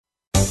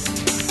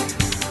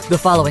The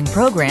following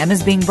program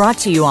is being brought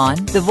to you on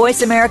the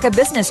Voice America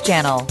Business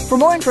Channel. For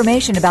more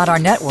information about our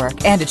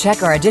network and to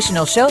check our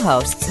additional show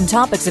hosts and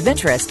topics of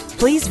interest,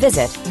 please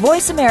visit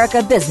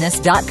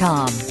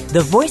voiceamericabusiness.com.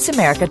 The Voice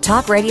America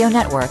Talk Radio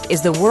Network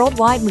is the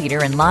worldwide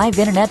leader in live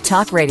Internet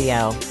talk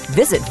radio.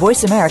 Visit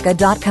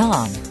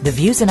voiceamerica.com. The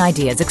views and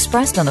ideas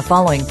expressed on the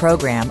following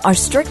program are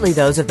strictly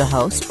those of the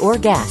host or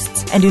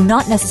guests and do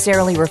not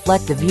necessarily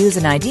reflect the views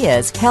and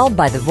ideas held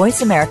by the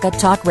Voice America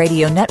Talk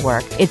Radio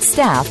Network, its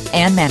staff,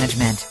 and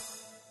management.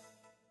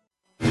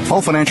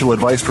 All financial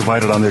advice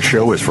provided on this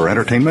show is for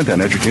entertainment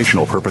and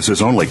educational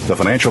purposes only. The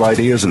financial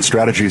ideas and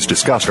strategies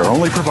discussed are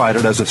only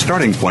provided as a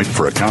starting point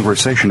for a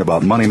conversation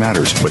about money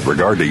matters. With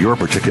regard to your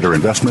particular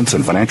investments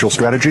and financial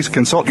strategies,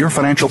 consult your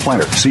financial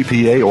planner,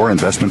 CPA, or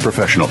investment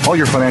professional. All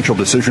your financial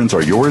decisions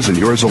are yours and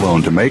yours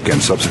alone to make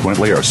and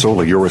subsequently are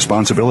solely your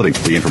responsibility.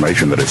 The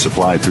information that is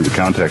supplied through the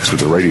context of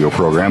the radio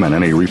program and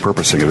any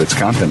repurposing of its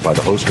content by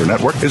the host or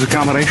network is a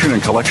combination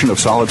and collection of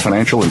solid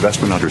financial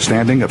investment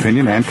understanding,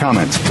 opinion, and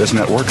comments. This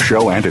network,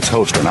 show, and its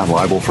host are not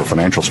liable for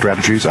financial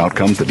strategies,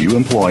 outcomes that you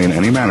employ in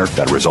any manner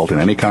that result in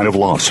any kind of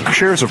loss.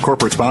 Shares of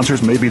corporate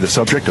sponsors may be the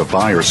subject of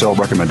buy or sell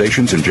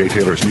recommendations in Jay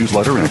Taylor's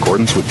newsletter in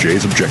accordance with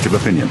Jay's objective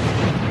opinion.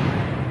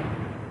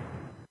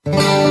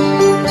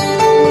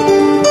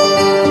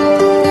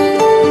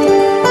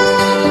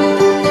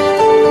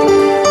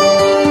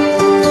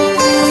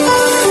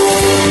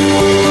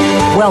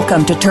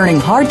 Welcome to Turning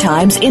Hard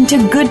Times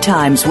into Good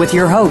Times with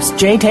your host,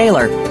 Jay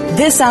Taylor.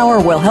 This hour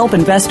will help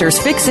investors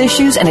fix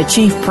issues and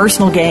achieve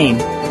personal gain.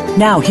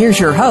 Now, here's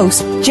your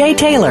host, Jay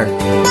Taylor.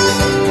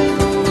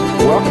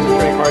 Welcome to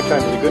Turning Hard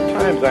Times into Good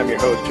Times. I'm your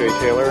host, Jay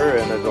Taylor,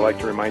 and as I like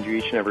to remind you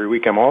each and every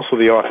week, I'm also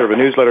the author of a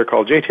newsletter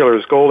called Jay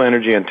Taylor's Gold,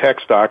 Energy, and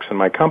Tech Stocks, and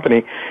my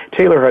company,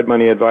 Taylor Hard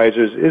Money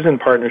Advisors, is in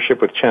partnership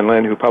with Chen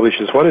Lin, who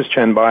publishes What is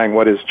Chen Buying,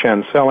 What is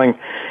Chen Selling.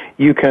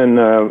 You can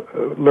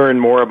learn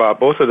more about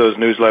both of those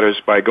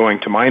newsletters by going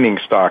to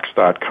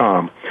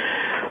miningstocks.com.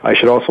 I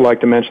should also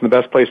like to mention the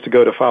best place to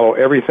go to follow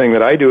everything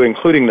that I do,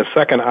 including the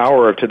second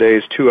hour of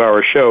today's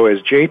 2-hour show,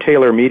 is Jay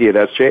Taylor Media.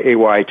 That's Jay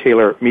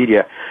Taylor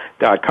Media.com.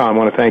 I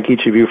want to thank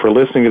each of you for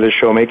listening to this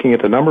show, making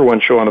it the number one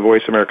show on the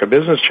Voice America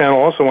Business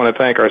Channel. Also want to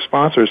thank our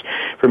sponsors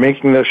for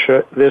making this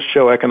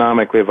show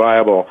economically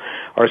viable.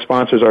 Our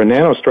sponsors are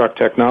Nanostruck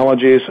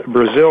Technologies,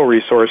 Brazil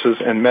Resources,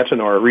 and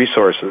Metanor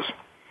Resources.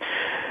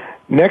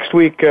 Next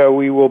week,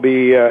 we will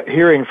be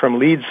hearing from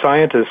lead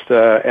scientists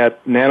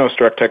at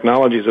Nanostruck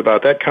Technologies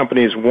about that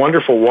company's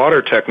wonderful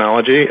water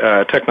technology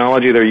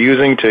they're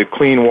using to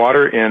clean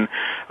water in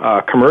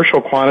commercial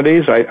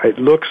quantities. It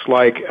looks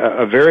like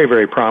a very,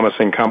 very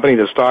promising company.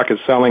 The stock is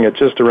selling at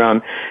just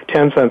around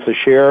 10 cents a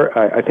share.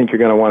 I think you're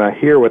going to want to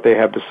hear what they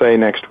have to say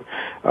next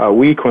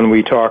week when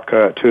we talk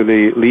to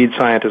the lead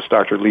scientist,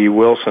 Dr. Lee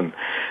Wilson.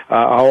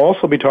 I'll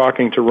also be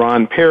talking to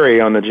Ron Perry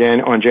on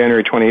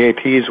January 28th.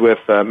 He's with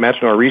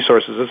Metanor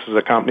Resources. This is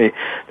a company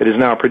that is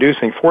now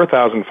producing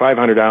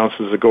 4,500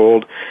 ounces of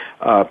gold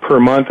per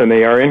month, and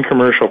they are in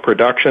commercial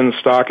production.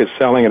 Stock is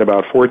selling at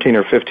about 14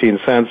 or 15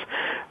 cents.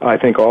 I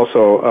think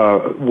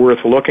also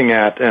worth looking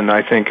at, and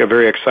I think a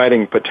very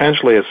exciting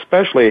potentially,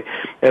 especially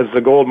as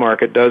the gold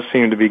market does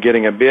seem to be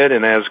getting a bid,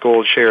 and as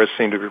gold shares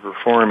seem to be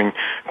performing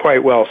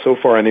quite well so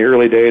far in the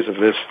early days of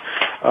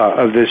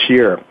this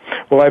year.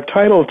 Well, I've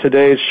titled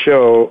today's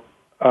show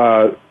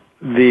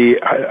the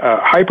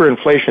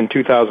Hyperinflation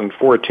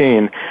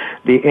 2014,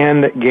 The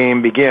End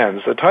Game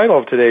Begins. The title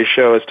of today's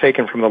show is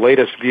taken from the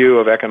latest view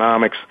of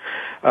economics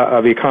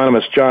of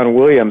economist John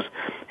Williams,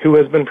 who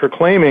has been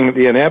proclaiming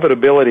the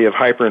inevitability of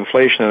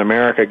hyperinflation in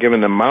America given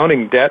the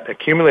mounting debt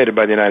accumulated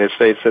by the United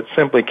States that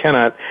simply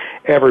cannot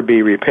ever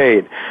be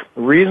repaid.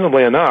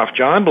 Reasonably enough,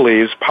 John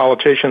believes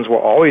politicians will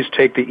always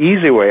take the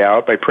easy way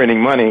out by printing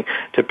money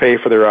to pay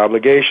for their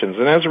obligations.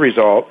 And as a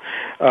result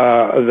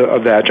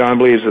of that, John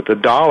believes that the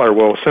dollar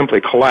will simply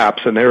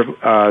collapse and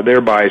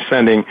thereby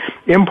sending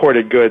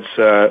imported goods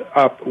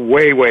up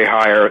way, way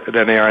higher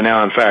than they are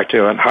now, in fact, to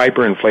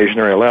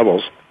hyperinflationary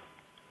levels.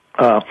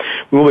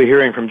 We'll be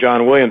hearing from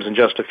John Williams in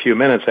just a few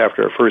minutes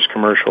after our first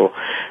commercial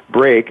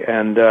break,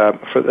 and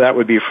that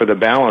would be for the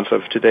balance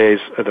of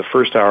the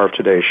first hour of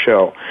today's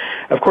show.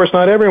 Of course,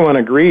 not everyone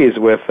agrees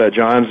with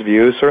John's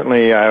views.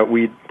 Certainly,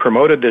 we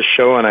promoted this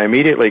show, and I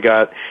immediately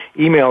got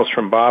emails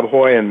from Bob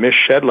Hoy and Mish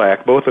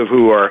Shedlack, both of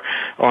who are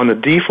on the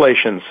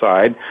deflation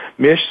side.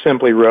 Mish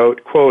simply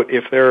wrote, quote,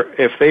 if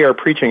they are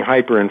preaching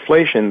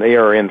hyperinflation, they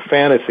are in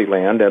fantasy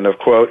land, end of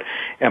quote.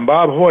 And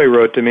Bob Hoy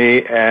wrote to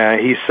me,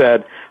 he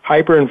said,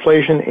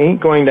 hyperinflation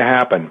ain't going to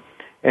happen.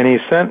 And he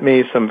sent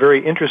me some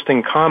very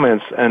interesting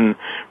comments and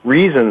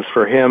reasons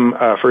for him,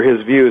 for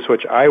his views,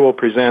 which I will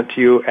present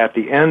to you at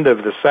the end of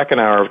the second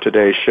hour of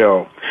today's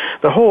show.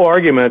 The whole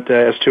argument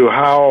as to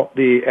how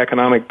the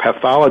economic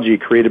pathology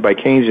created by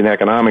Keynesian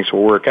economics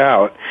will work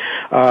out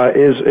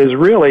is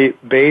really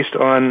based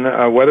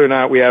on whether or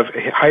not we have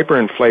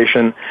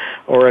hyperinflation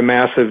or a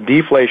massive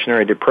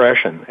deflationary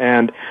depression.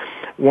 And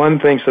one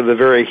thinks of the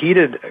very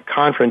heated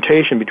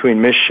confrontation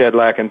between Ms.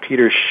 Shedlack and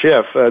Peter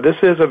Schiff. This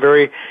is a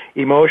very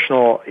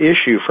emotional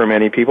issue for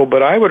many people,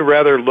 but I would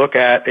rather look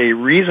at a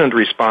reasoned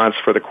response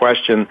for the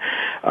question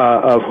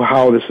of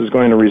how this is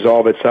going to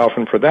resolve itself.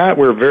 And for that,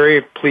 we're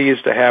very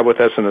pleased to have with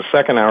us in the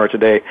second hour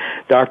today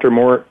Dr.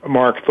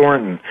 Mark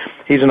Thornton.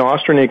 He's an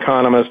Austrian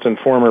economist and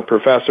former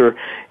professor.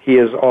 He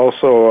is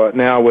also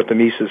now with the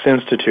Mises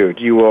Institute.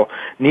 You will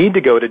need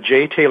to go to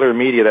J. Taylor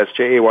Media, that's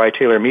J-A-Y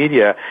Taylor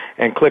Media,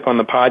 and click on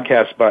the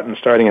podcast button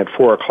starting at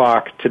 4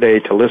 o'clock today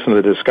to listen to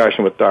the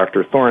discussion with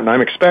Dr. Thornton.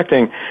 I'm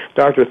expecting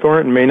Dr.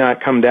 Thornton may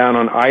not come down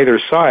on either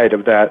side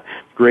of that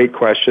great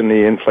question,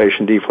 the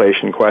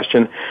inflation-deflation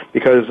question,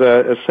 because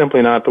it's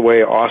simply not the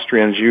way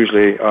Austrians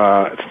usually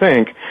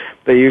think.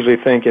 They usually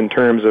think in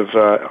terms of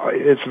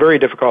it's very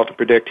difficult to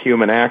predict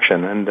human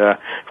action, and of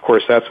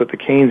course that's what the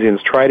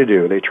Keynesians try to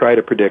do. They try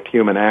to predict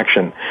human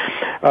action.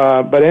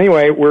 But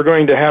anyway, we're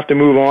going to have to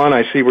move on.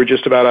 I see we're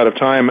just about out of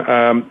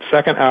time.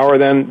 Second hour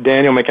then,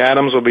 Daniel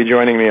McAdams will be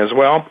joining me as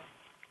well.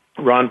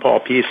 Ron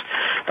Paul Peace,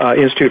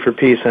 Institute for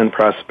Peace and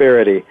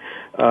Prosperity.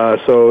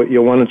 So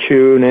you'll want to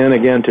tune in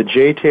again to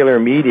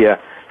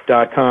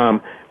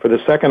jtaylormedia.com for the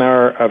second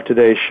hour of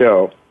today's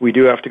show. We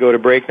do have to go to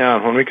break now,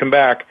 and when we come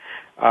back,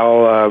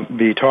 I'll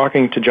be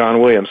talking to John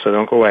Williams, so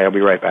don't go away. I'll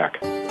be right back.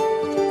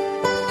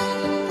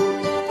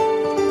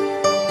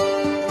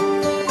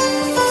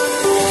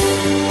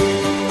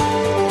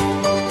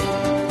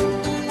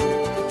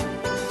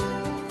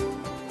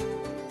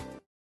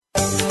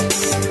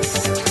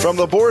 From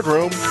the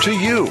boardroom to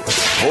you,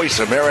 Voice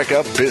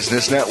America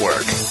Business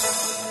Network.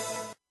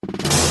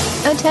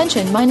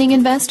 Attention mining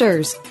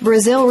investors.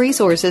 Brazil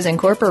Resources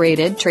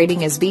Incorporated,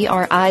 trading as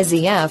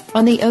BRIZF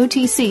on the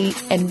OTC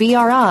and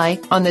BRI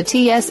on the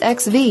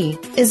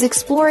TSXV, is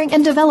exploring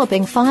and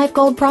developing 5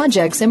 gold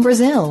projects in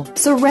Brazil,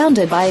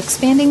 surrounded by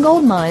expanding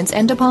gold mines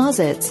and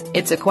deposits.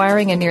 It's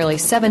acquiring a nearly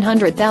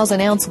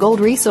 700,000-ounce gold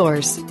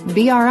resource.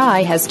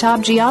 BRI has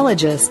top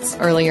geologists,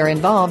 earlier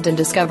involved in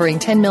discovering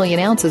 10 million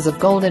ounces of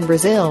gold in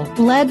Brazil,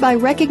 led by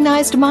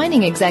recognized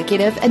mining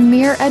executive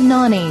Admir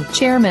Adnani,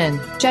 chairman.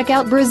 Check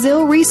out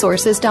BrazilResources.com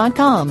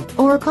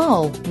or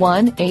call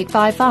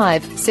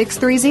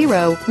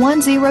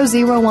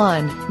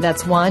 1-855-630-1001.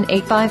 That's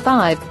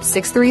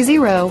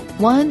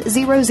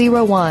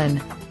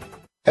 1-855-630-1001.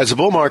 As the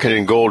bull market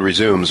in gold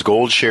resumes,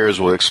 gold shares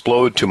will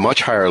explode to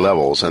much higher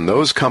levels, and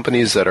those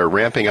companies that are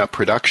ramping up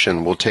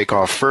production will take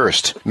off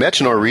first.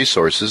 Metanor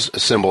Resources,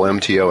 symbol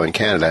MTO in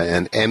Canada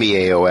and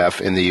MEAOF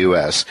in the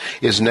U.S.,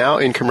 is now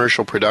in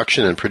commercial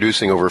production and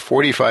producing over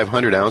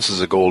 4,500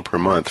 ounces of gold per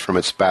month from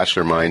its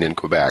Bachelor mine in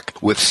Quebec.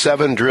 With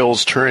 7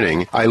 drills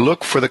turning, I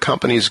look for the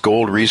company's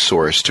gold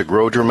resource to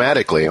grow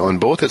dramatically on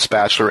both its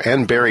Bachelor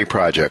and Barry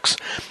projects.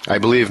 I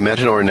believe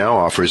Metanor now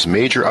offers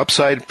major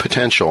upside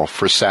potential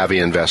for savvy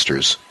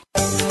investors.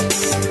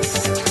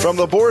 From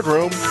the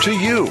boardroom to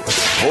you,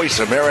 Voice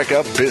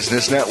America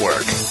Business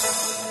Network.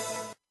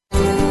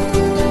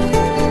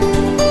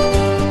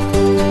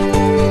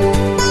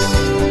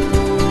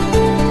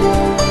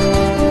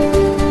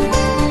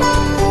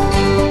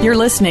 You're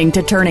listening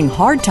to Turning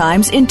Hard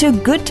Times into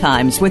Good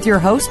Times with your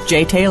host,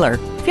 Jay Taylor.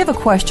 If you have a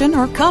question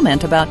or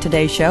comment about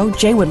today's show,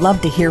 Jay would love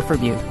to hear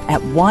from you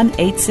at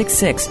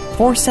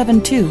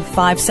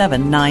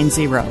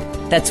 1-866-472-5790.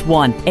 That's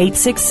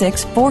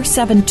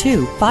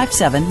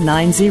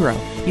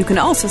 1-866-472-5790. You can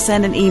also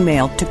send an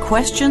email to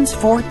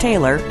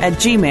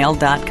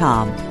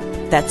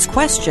questionsfortaylor@gmail.com. That's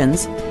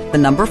questions, the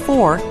number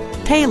 4,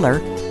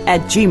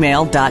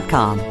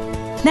 Taylor@gmail.com.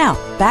 Now,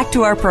 back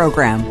to our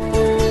program.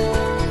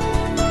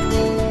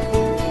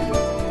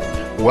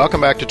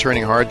 Welcome back to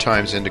Turning Hard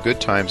Times into Good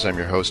Times. I'm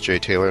your host, Jay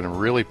Taylor, and I'm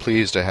really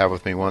pleased to have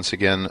with me once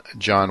again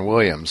John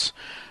Williams.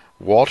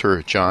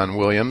 Walter John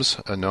Williams,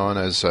 known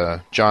as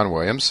John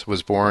Williams,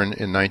 was born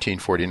in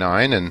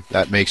 1949, and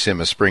that makes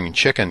him a spring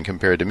chicken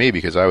compared to me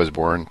because I was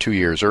born 2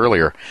 years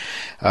earlier.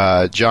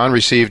 John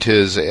received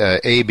his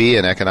A.B.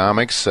 in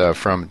economics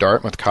from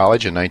Dartmouth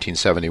College in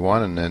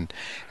 1971, and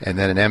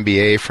then an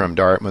MBA from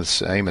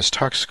Dartmouth's Amos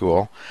Tuck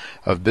School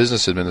of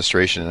Business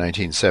Administration in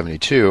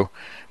 1972.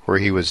 Where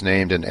he was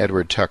named an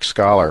Edward Tuck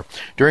Scholar.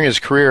 During his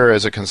career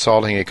as a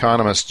consulting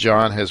economist,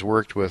 John has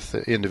worked with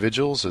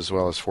individuals as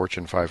well as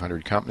Fortune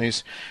 500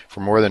 companies.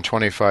 For more than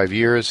 25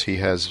 years, he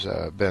has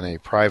been a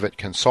private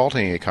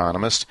consulting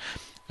economist.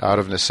 Out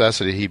of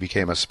necessity, he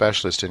became a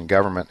specialist in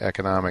government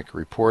economic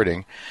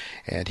reporting,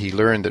 and he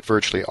learned that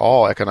virtually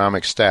all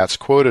economic stats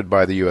quoted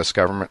by the U.S.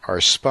 government are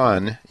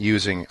spun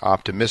using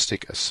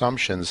optimistic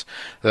assumptions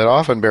that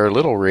often bear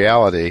little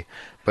reality,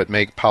 but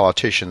make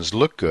politicians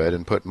look good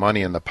and put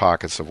money in the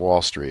pockets of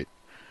Wall Street.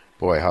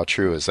 Boy, how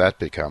true has that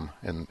become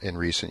in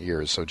recent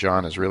years? So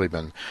John has really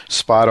been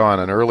spot on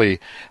and early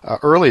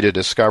to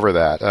discover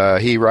that.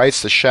 He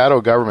writes the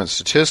Shadow Government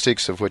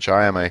Statistics, of which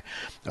I am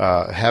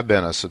have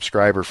been a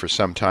subscriber for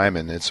some time,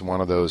 and it's one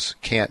of those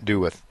can't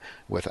do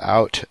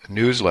without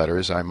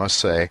newsletters, I must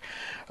say.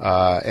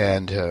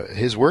 And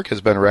his work has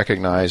been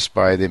recognized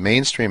by the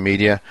mainstream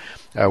media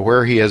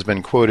where he has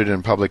been quoted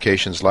in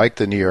publications like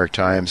the New York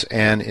Times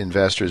and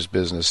Investors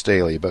Business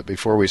Daily. But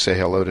before we say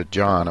hello to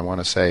John, I want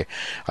to say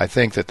I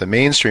think that the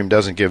mainstream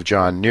doesn't give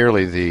John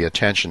nearly the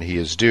attention he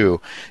is due,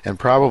 and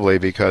probably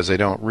because they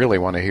don't really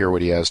want to hear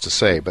what he has to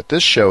say. But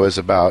this show is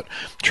about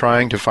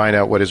trying to find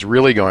out what is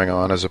really going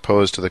on as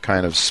opposed to the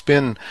kind of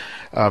spin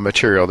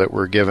material that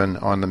we're given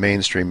on the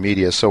mainstream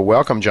media. So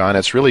welcome, John.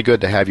 It's really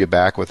good to have you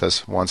back with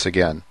us once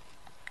again.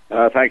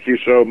 Thank you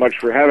so much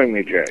for having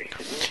me, Jay.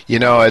 You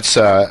know, it's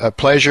a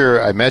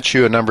pleasure. I met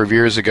you a number of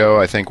years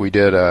ago. I think we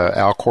did,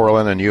 Al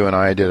Corlin and you and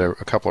I did a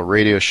couple of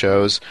radio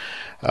shows.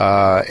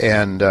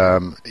 And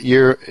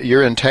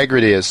your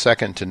integrity is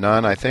second to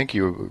none. I think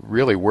you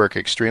really work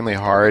extremely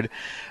hard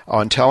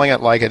on telling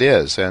it like it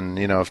is. And,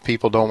 you know, if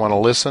people don't want to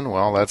listen,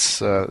 well, that's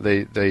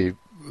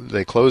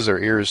they close their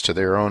ears to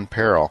their own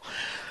peril.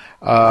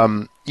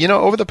 You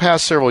know, over the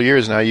past several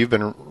years now, you've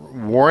been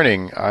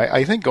warning,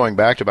 I think going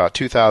back to about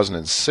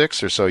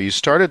 2006 or so, you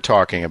started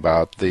talking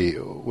about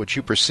what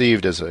you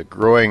perceived as a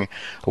growing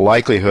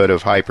likelihood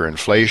of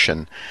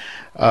hyperinflation.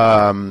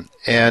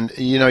 And,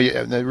 you know,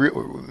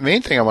 the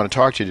main thing I want to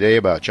talk to you today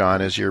about,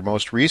 John, is your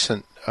most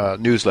recent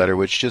newsletter,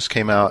 which just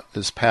came out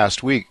this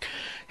past week,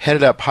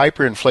 headed up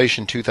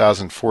Hyperinflation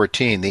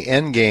 2014, The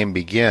End Game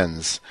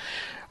Begins.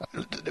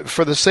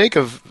 For the sake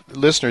of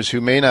listeners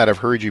who may not have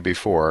heard you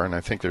before, and I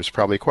think there's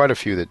probably quite a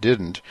few that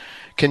didn't,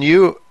 can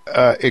you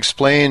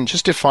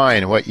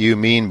define what you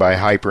mean by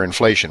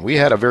hyperinflation? We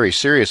had a very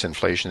serious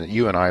inflation that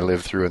you and I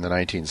lived through in the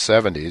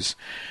 1970s.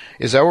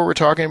 Is that what we're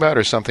talking about,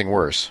 or something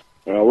worse?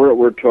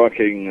 We're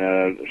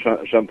talking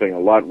something a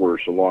lot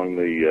worse along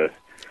the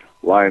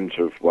lines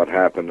of what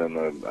happened in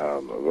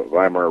the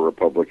Weimar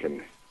Republic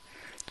in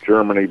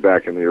Germany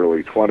back in the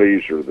early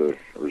 20s,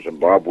 or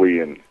Zimbabwe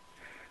in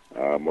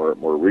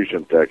more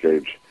recent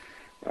decades.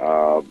 There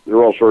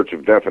are all sorts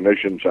of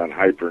definitions on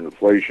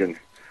hyperinflation,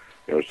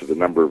 you know, as to the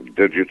number of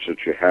digits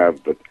that you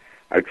have. But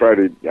I try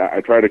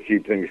to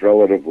keep things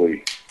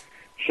relatively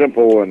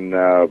simple and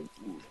the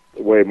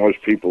way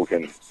most people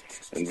can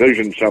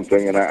envision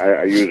something. And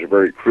I use a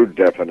very crude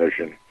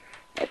definition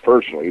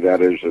personally.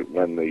 That is that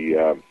when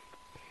the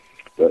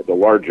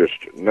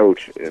largest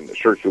note in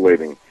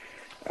circulating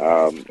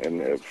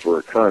and for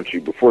a currency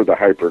before the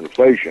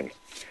hyperinflation.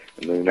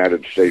 In the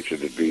United States,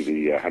 it would be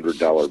the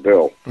 $100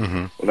 bill.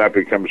 Mm-hmm. When that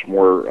becomes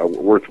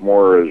worth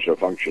more as a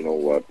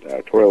functional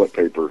toilet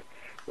paper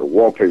or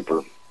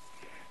wallpaper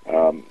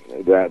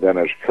than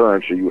as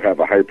currency, you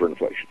have a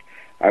hyperinflation.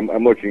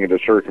 I'm looking at a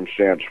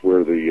circumstance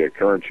where the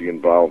currency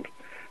involved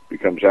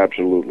becomes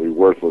absolutely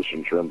worthless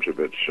in terms of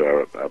its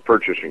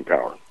purchasing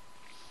power.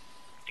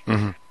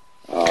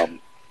 Mm-hmm.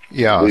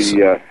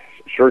 The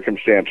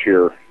circumstance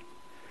here.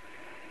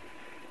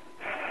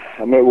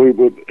 I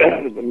mean,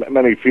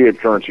 many fiat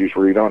currencies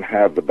where you don't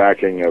have the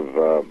backing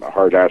of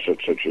hard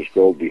assets such as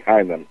gold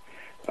behind them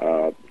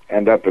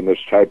end up in this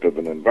type of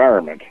an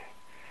environment.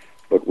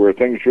 But where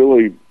things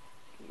really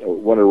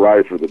went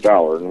awry for the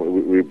dollar, and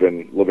we've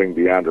been living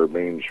beyond our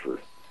means for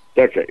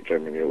decades. I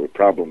mean, with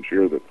problems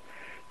here that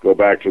go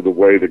back to the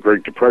way the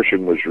Great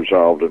Depression was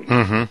resolved, and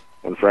mm-hmm.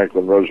 when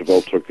Franklin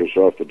Roosevelt took us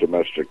off the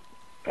domestic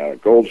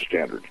gold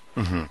standard.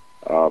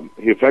 Mm-hmm.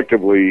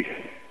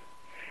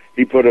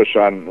 He put us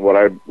on what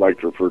I like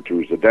to refer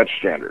to as the debt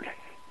standard.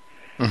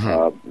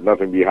 Mm-hmm.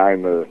 Nothing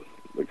behind the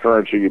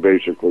currency. You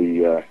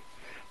basically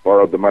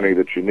borrowed the money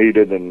that you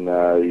needed, and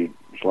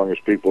as long as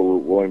people were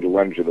willing to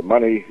lend you the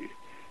money,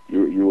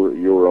 you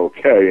were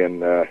okay.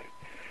 And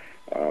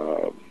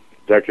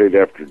decade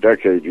after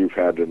decade, you've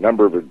had a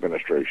number of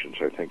administrations,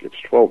 I think it's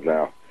 12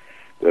 now,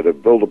 that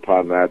have built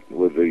upon that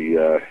with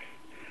the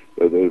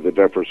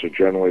deficit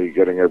generally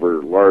getting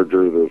ever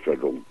larger, the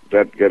federal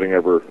debt getting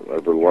ever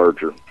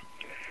larger.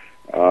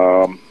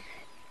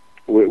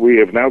 We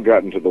have now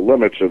gotten to the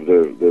limits of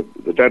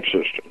the debt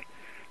system,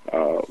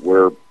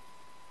 where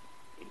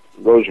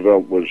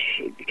Roosevelt was,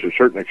 to a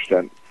certain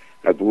extent,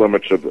 at the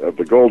limits of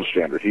the gold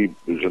standard. He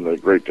was in the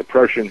Great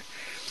Depression.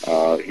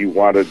 He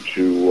wanted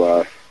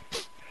to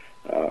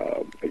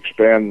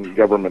expand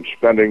government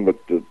spending, but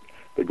the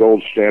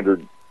gold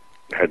standard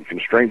had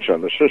constraints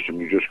on the system.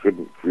 You just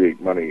couldn't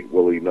create money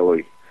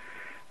willy-nilly.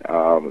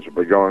 So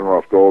by going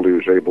off gold, he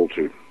was able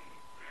to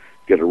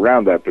get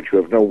around that, but you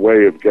have no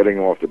way of getting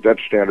off the debt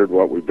standard.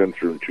 What we've been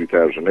through in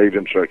 2008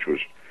 and such was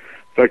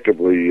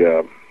effectively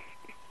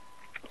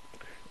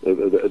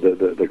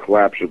the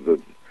collapse of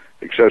the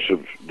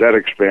excessive debt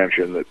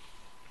expansion that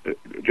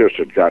just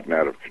had gotten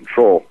out of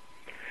control.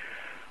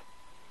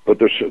 But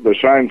the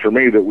sign for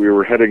me that we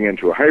were heading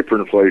into a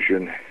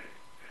hyperinflation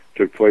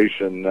took place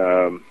in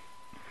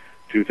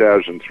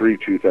 2003,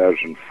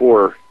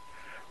 2004,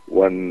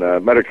 when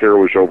Medicare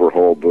was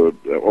overhauled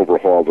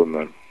and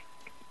the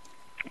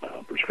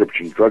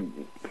prescription drug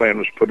plan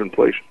was put in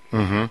place.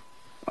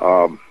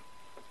 Mm-hmm.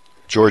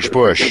 George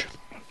Bush.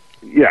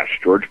 Yes,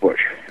 George Bush.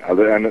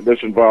 And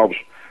this involves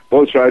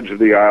both sides of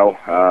the aisle.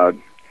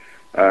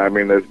 I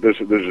mean, this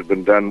has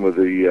been done with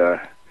the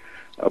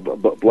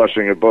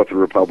blessing of both the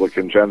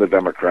Republicans and the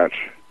Democrats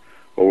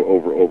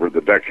over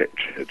the decades.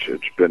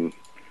 It's been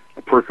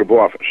a perk of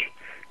office.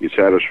 you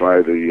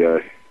satisfy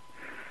the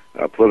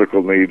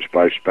political needs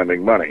by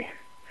spending money.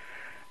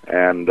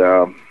 And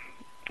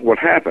what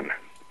happened,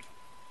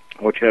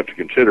 what you have to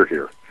consider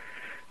here,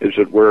 is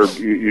that where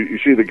you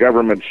see the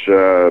government's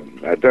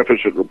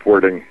deficit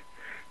reporting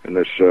in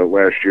this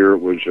last year, it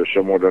was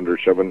somewhat under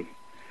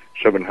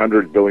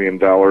 $700 billion.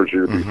 The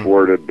year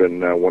before, it had been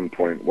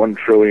 $1.1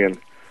 trillion.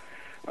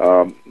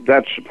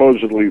 That's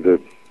supposedly the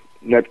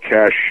net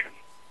cash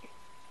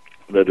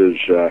that is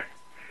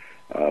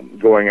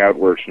going out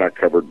where it's not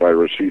covered by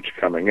receipts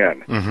coming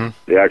in.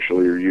 They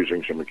actually are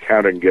using some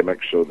accounting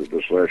gimmicks so that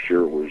this last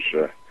year was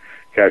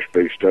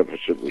cash-based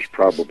deficit was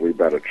probably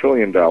about $1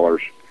 trillion.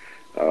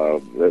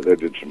 They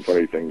did some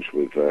funny things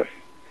with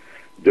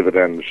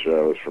dividends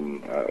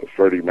from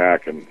Freddie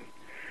Mac and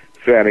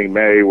Fannie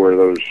Mae, where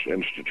those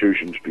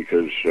institutions,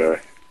 because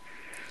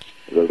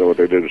what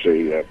they did is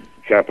they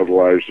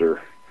capitalized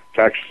their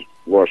tax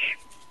losses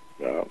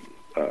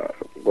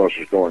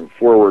going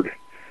forward.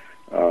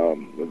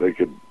 They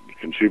could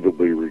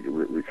conceivably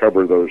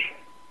recover those,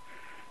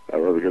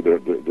 or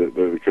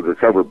they could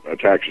recover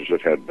taxes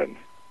that had been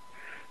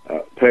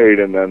paid,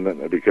 and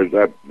then because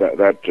that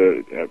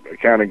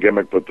accounting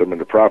gimmick put them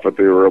into profit,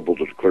 they were able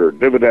to declare a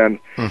dividend.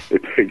 They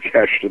paid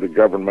cash to the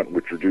government,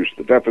 which reduced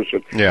the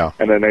deficit,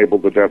 and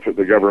enabled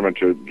the government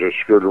to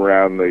skirt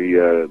around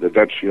the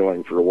debt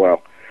ceiling for a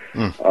while.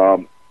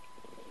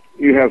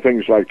 You have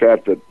things like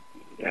that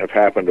have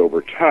happened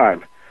over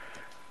time,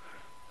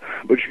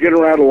 but you get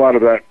around a lot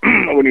of that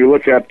when you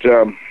look at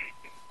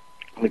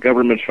the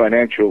government's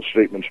financial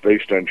statements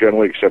based on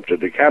generally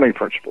accepted accounting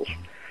principles.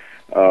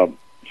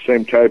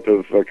 Same type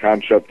of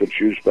concept that's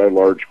used by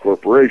large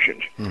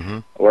corporations.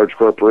 Large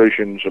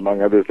corporations,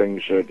 among other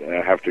things,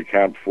 have to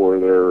account for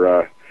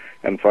their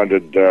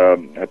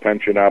unfunded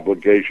pension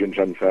obligations,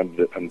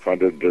 unfunded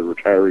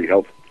retiree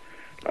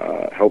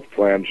health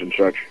plans, and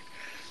such.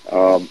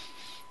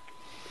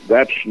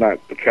 That's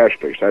not the cash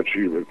base. That's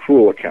your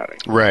accrual accounting.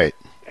 Right.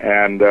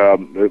 And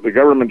the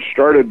government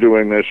started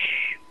doing this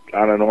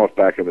on and off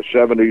back in the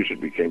 70s.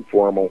 It became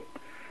formal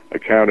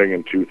accounting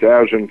in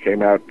 2000.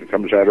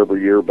 Comes out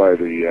every year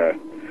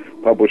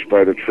published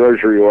by the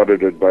Treasury,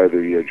 audited by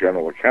the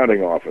General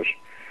Accounting Office.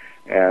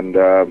 And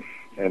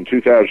in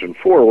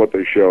 2004, what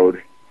they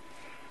showed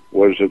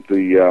was that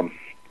the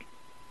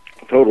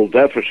total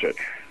deficit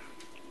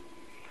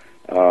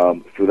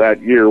for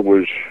that year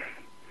was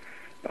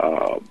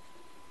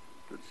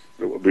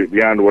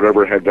beyond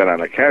whatever had been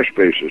on a cash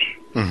basis,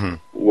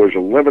 was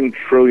 $11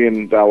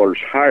 trillion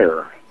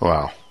higher.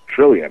 Wow.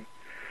 Trillion.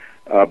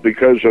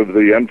 Because of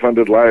the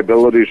unfunded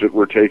liabilities that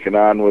were taken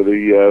on with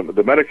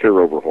the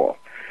Medicare overhaul.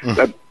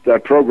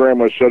 That program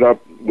was set up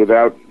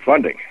without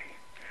funding.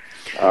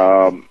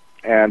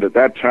 And at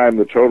that time,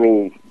 the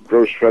total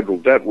gross federal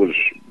debt was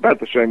about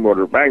the same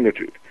order of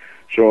magnitude.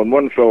 So in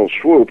one fell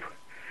swoop,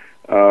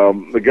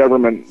 the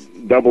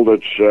government doubled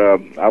its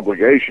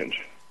obligations.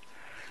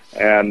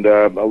 And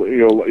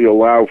you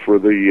allow for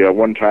the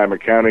one-time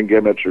accounting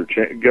gimmicks or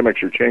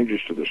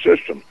changes to the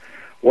system.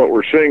 What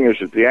we're seeing is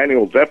that the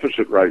annual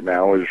deficit right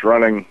now is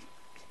running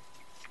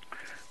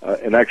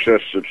in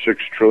excess of $6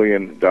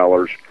 trillion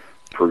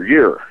per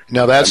year.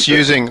 Now that's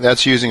using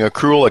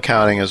accrual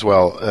accounting as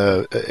well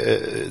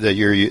that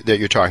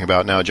you're talking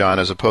about now, John,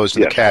 as opposed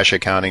to the cash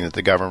accounting that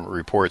the government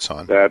reports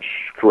on. That's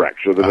correct.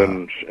 So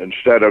that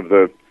instead of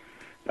the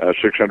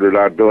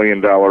 $600-odd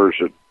billion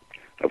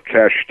of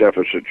cash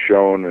deficit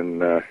shown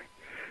in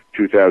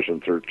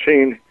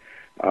 2013,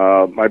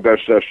 my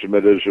best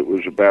estimate is it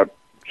was about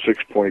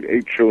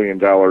 $6.8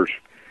 trillion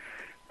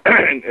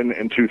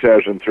in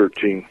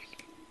 2013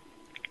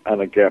 on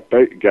a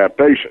GAAP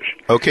basis.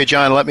 Okay,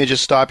 John, let me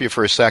just stop you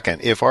for a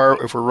second. If we're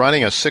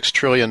running a $6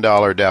 trillion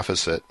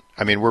deficit,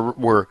 I mean,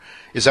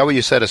 is that what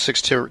you said, a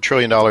 $6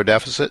 trillion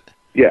deficit?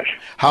 Yes.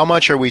 How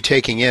much are we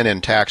taking in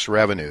tax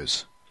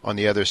revenues on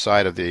the other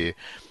side of the?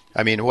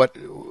 I mean, what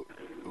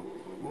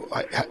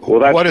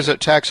is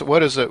it tax?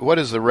 What is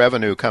the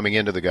revenue coming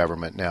into the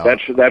government now?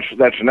 That's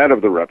net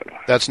of the revenue.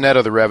 That's net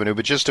of the revenue.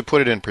 But just to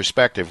put it in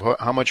perspective,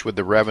 how much would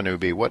the revenue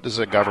be? What does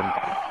the government,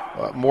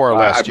 more or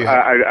less?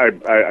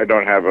 I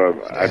don't have a.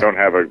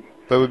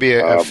 But it would be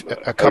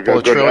a couple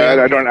of trillion.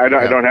 I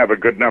don't have a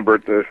good number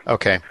at the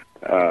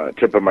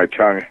tip of my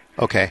tongue.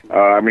 Okay.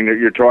 I mean,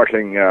 you're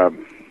talking.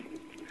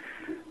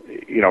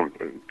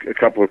 A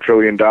couple of $1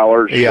 trillion.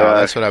 Yeah,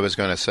 that's what I was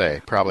going to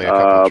say. Probably a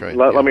couple of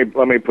trillion.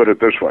 Let me put it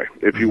this way: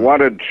 if you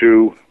wanted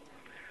to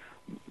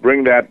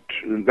bring that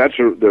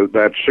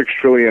 $6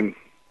 trillion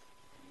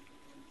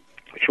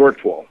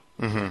shortfall,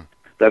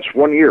 that's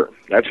 1 year.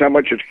 That's how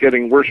much it's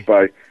getting worse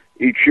by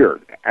each year.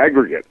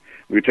 Aggregate.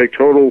 We take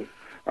total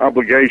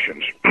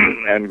obligations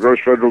and gross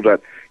federal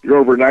debt. You're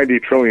over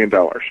 $90 trillion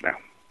now.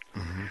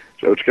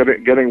 So it's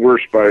getting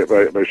worse by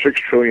 $6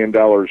 trillion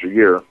a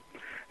year.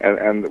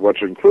 And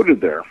what's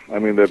included there? I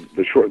mean, the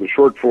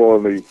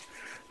shortfall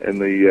in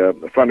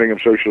the funding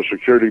of Social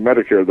Security,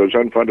 Medicare, those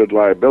unfunded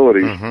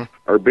liabilities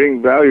are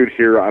being valued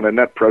here on a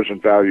net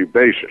present value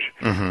basis.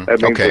 That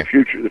means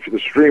the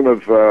stream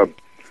of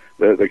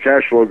the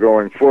cash flow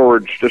going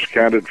forward is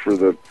discounted for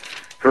the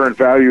current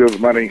value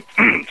of money,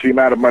 it's the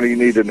amount of money you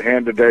need in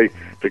hand today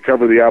to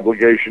cover the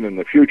obligation in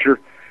the future.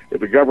 If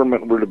the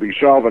government were to be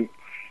solvent,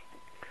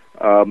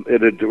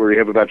 we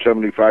have about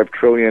 $75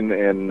 trillion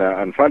in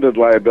unfunded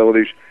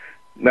liabilities,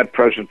 net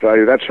present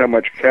value. That's how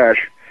much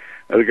cash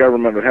the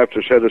government would have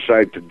to set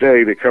aside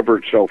today to cover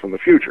itself in the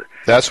future.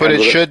 That's what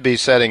it should be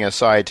setting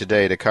aside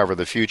today to cover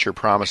the future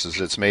promises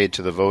it's made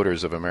to the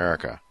voters of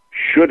America.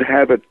 Should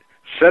have it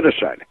set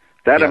aside.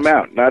 That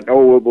amount, not,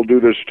 we'll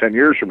do this 10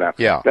 years from now.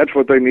 Yeah. That's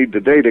what they need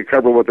today to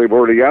cover what they've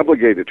already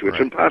obligated to. It's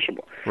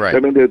impossible. Right. I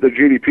mean, the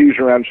GDP is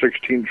around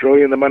 $16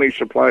 trillion. The money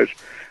supply is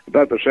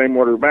about the same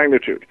order of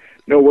magnitude.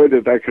 No way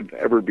that could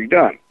ever be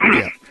done.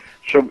 Yeah.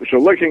 So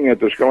looking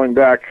at this, going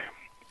back,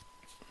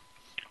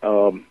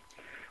 when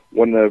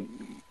the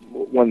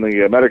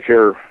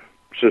Medicare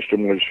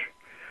system was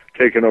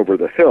taken over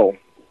the hill,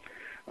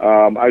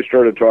 I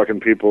started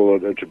talking to people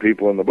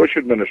in the Bush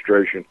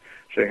administration,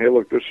 saying, "Hey,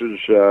 look, this is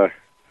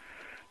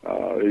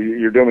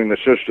you're doing the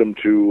system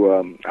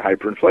to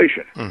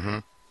hyperinflation." Mm-hmm.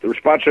 The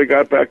response I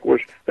got back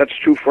was, "That's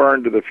too far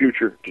into the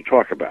future to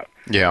talk about."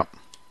 Yeah,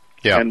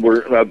 yeah. And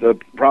the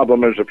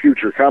problem is the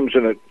future comes,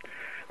 and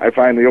I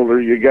find the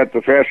older you get,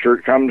 the faster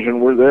it comes,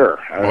 and we're there.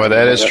 Well,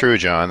 that is true,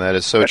 John. That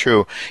is so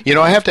true. You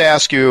know, I have to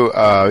ask you.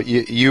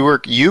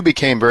 You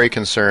became very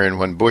concerned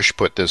when Bush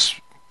put this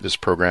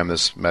program,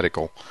 this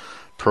medical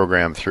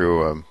program,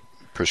 through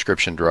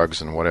prescription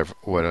drugs and what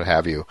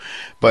have you.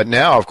 But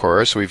now, of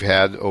course, we've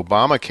had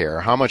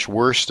Obamacare. How much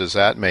worse does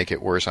that make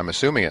it worse? I'm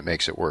assuming it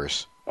makes it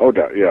worse. Oh,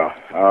 yeah.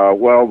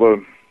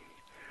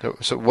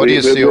 So what do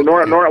you see? We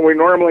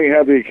normally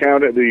have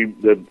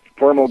the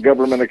formal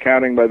government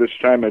accounting by this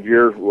time of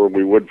year, where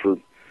we would for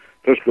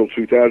fiscal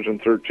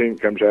 2013,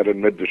 comes out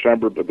in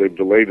mid-December, but they've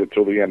delayed it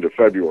till the end of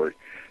February.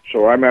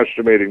 So I'm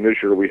estimating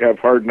this year we have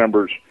hard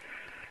numbers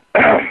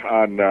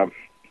on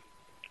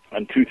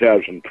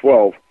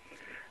 2012.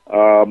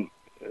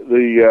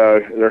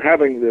 They're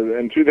having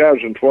in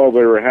 2012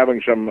 they were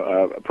having some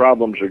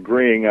problems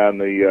agreeing on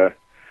the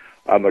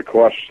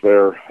costs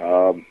there.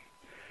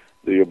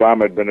 The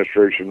Obama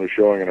administration was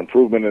showing an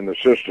improvement in the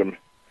system,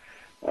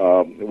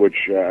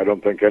 which I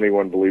don't think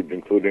anyone believed,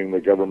 including the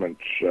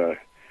government's the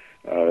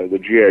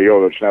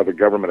GAO. That's now the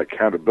Government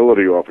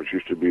Accountability Office.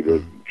 Used to be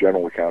the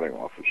General Accounting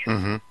Office.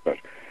 Mm-hmm. But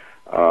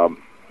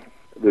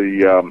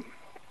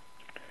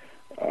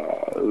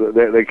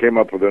they came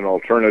up with an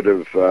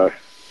alternative to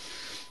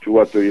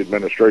what the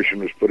administration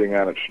was putting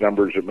on its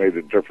numbers. It made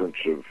a difference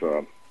of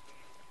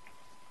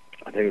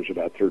I think it was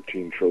about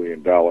 $13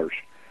 trillion.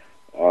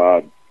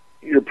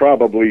 You've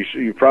probably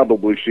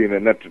seen a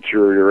net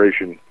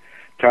deterioration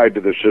tied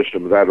to the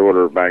system of that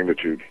order of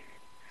magnitude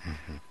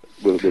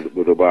with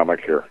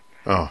Obamacare.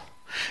 Oh,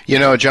 you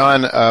know,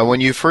 John,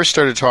 when you first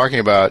started talking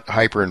about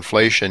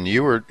hyperinflation,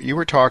 you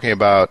were talking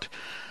about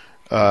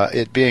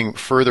it being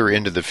further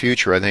into the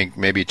future. I think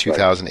maybe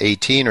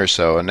 2018 or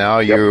so, and now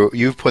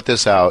you've put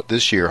this out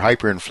this year,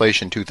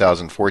 hyperinflation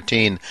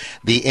 2014.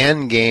 The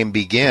end game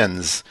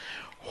begins.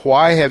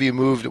 Why have you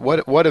moved?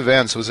 What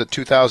events? Was it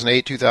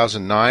 2008,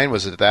 2009?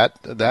 Was it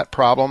that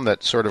problem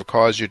that sort of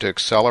caused you to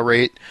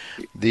accelerate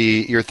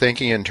your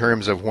thinking in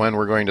terms of when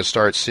we're going to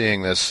start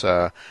seeing this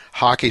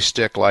hockey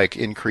stick like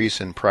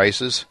increase in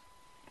prices?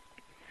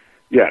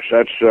 Yes,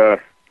 that's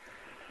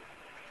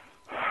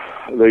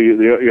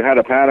you had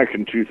a panic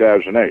in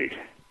 2008.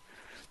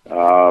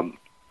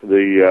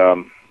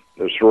 The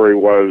story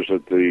was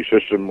that the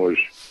system was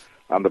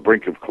on the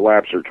brink of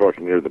collapse. They're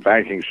talking near the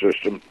banking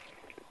system,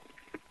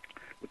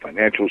 the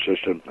financial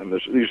system, and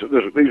these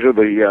are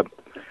the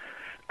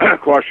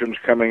cautions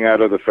coming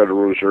out of the Federal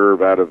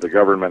Reserve, out of the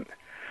government,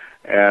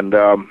 and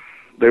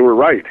they were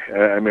right.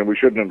 I mean, we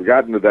shouldn't have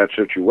gotten to that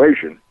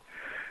situation,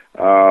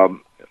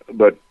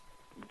 but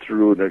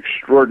through an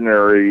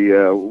extraordinary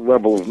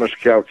level of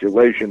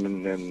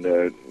miscalculation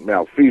and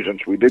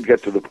malfeasance, we did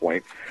get to the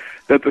point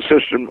that the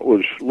system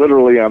was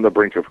literally on the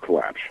brink of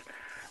collapse.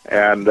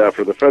 And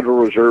for the Federal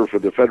Reserve, for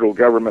the federal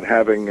government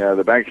having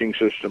the banking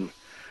system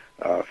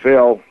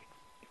fail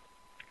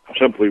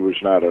simply was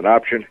not an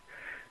option.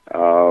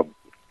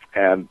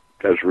 And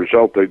as a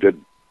result, they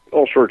did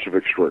all sorts of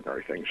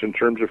extraordinary things in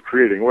terms of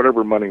creating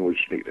whatever money was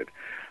needed,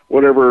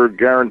 whatever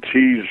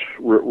guarantees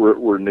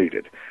were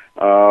needed.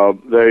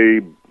 They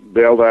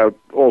bailed out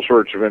all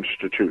sorts of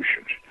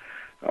institutions.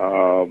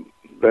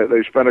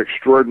 They spent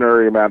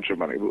extraordinary amounts of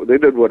money. They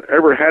did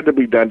whatever had to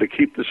be done to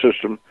keep the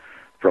system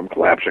from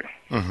collapsing.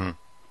 Mm-hmm.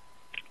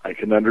 I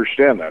can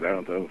understand that. I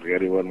don't think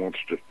anyone wants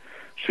to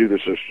see the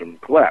system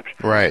collapse.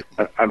 Right.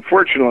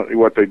 Unfortunately,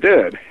 what they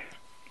did,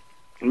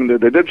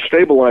 they did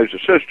stabilize the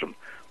system,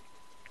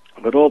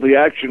 but all the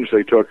actions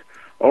they took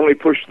only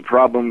pushed the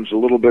problems a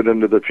little bit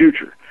into the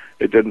future.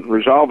 It didn't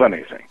resolve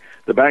anything.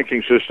 The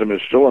banking system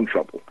is still in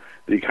trouble.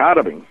 The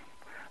economy,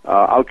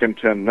 I'll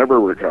contend, never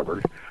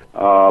recovered.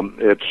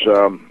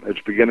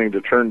 It's beginning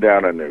to turn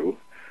down anew.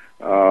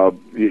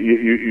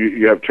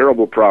 You have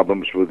terrible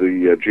problems with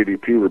the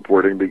GDP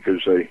reporting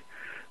because they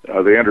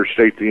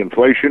understate the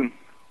inflation.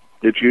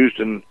 It's used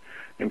in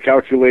in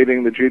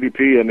calculating the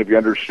GDP, and if you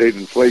understate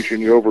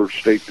inflation, you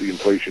overstate the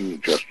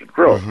inflation-adjusted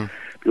growth.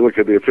 If you look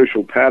at the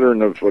official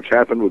pattern of what's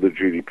happened with the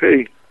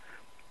GDP,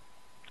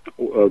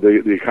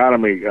 the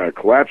economy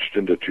collapsed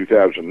into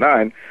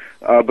 2009,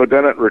 but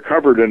then it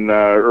recovered in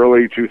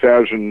early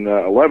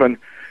 2011.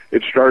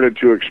 It started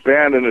to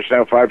expand, and it's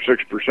now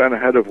 5-6%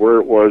 ahead of where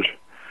it was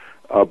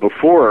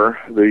before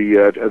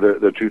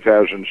the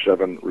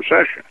 2007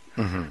 recession.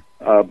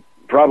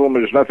 Problem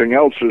is nothing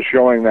else is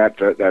showing that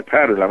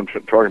pattern. I'm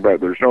talking about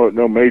there's no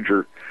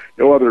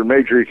other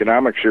major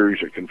economic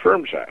series that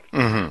confirms that.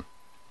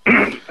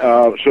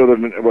 So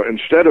that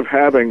instead of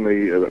having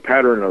the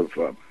pattern of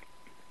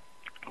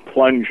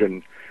plunge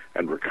and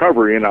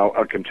recovery, and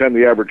I'll contend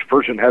the average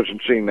person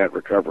hasn't seen that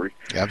recovery.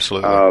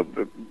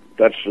 Absolutely.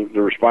 That's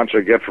the response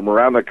I get from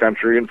around the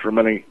country and from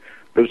many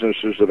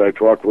businesses that I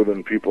talk with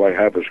and people I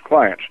have as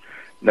clients.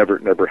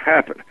 Never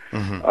happened.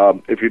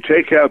 If you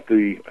take out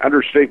the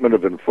understatement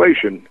of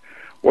inflation,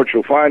 what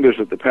you'll find is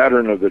that the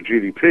pattern of the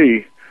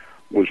GDP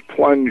was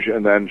plunge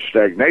and then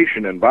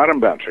stagnation and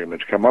bottom bouncing.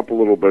 It's come up a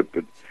little bit,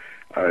 but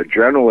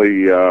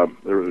generally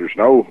there's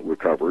no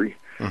recovery,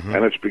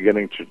 and it's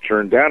beginning to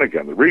turn down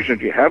again. The reason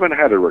you haven't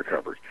had a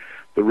recovery,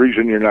 the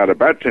reason you're not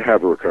about to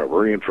have a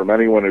recovery, and from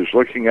anyone who's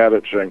looking at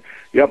it saying,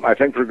 yep, I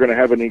think we're going to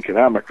have an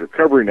economic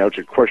recovery now, it's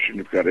a question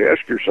you've got to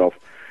ask yourself,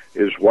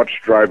 is what's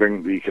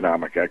driving the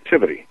economic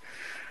activity.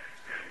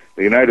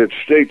 The United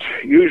States,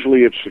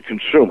 usually it's the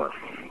consumer.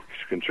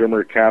 The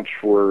consumer accounts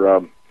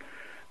for,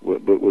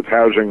 with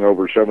housing,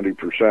 over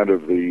 70%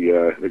 of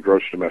the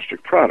gross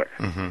domestic product.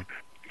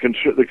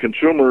 The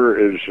consumer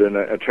is in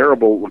a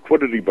terrible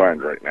liquidity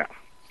bind right now.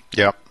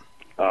 Yep.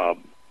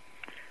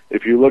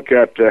 If you look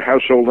at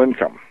household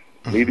income,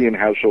 median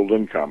household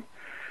income,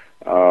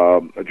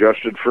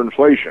 adjusted for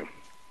inflation,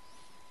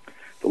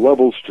 the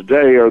levels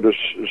today are the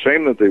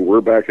same that they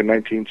were back in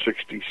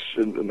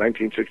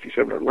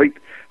 1967 or late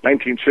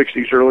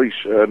 1960s, early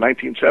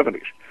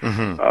 1970s.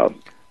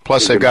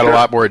 Plus, they've got a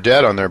lot more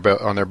debt on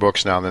their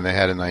books now than they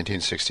had in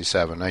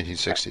 1967,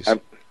 1960s.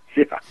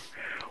 Yeah.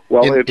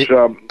 Well,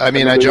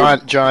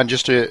 John,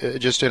 just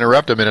to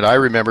interrupt a minute, I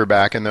remember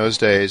back in those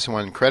days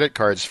when credit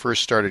cards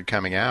first started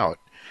coming out,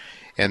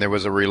 and there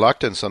was a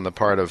reluctance on the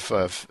part of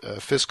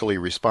fiscally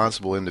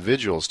responsible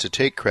individuals to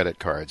take credit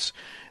cards.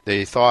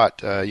 They thought,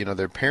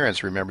 their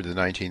parents remembered the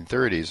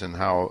 1930s and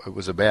how it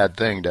was a bad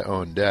thing to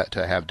own debt,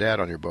 to have debt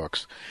on your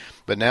books.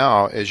 But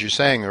now, as you're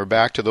saying, we're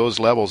back to those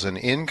levels in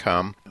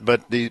income,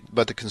 but the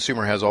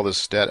consumer has all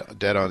this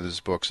debt on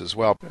his books as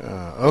well.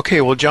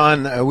 Okay, well,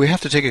 John, we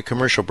have to take a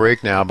commercial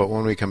break now, but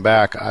when we come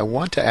back, I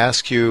want to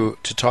ask you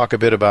to talk a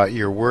bit about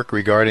your work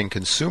regarding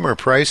consumer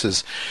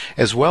prices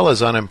as well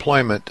as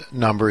unemployment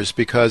numbers,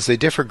 because they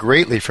differ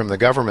greatly from the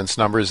government's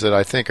numbers that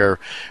I think are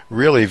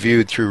really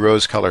viewed through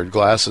rose-colored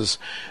glasses.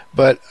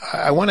 But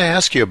I want to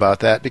ask you about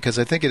that because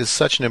I think it is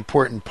such an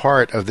important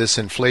part of this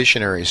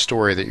inflationary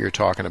story that you're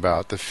talking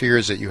about, the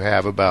fears that you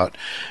have about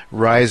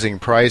rising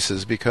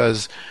prices,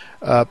 because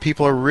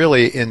people are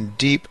really in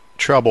deep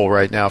trouble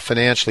right now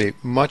financially,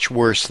 much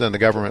worse than the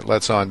government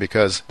lets on,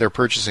 because their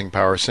purchasing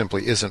power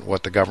simply isn't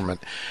what the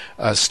government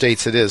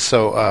states it is.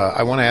 So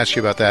I want to ask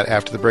you about that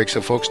after the break.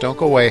 So folks, don't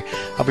go away.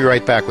 I'll be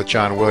right back with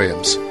John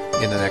Williams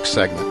in the next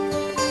segment.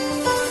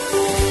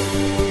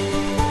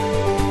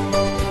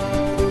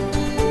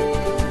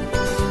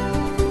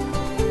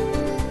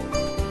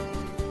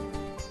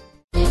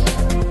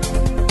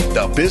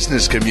 The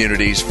business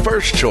community's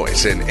first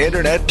choice in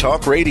Internet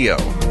Talk Radio.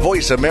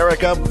 Voice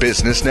America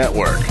Business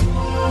Network.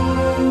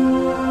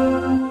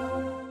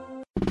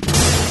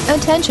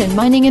 Attention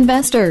mining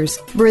investors.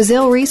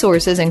 Brazil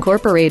Resources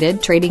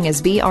Incorporated, trading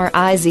as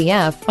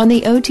BRIZF on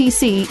the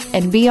OTC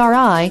and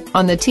BRI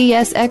on the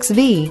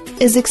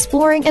TSXV, is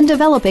exploring and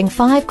developing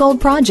 5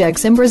 gold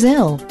projects in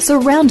Brazil,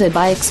 surrounded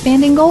by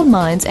expanding gold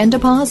mines and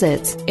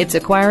deposits. It's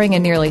acquiring a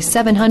nearly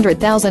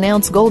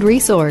 700,000-ounce gold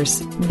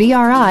resource.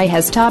 BRI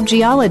has top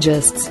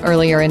geologists,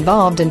 earlier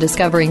involved in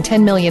discovering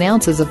 10 million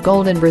ounces of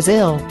gold in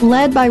Brazil,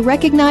 led by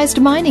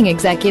recognized mining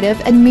executive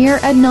Admir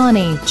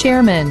Adnani,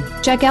 chairman.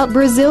 Check out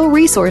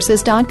BrazilResources.com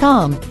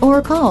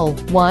or call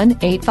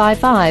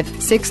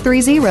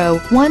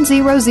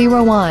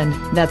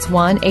 1-855-630-1001. That's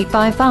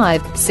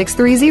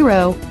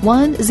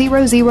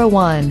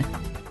 1-855-630-1001.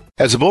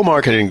 As the bull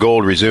market in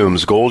gold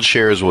resumes, gold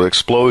shares will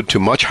explode to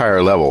much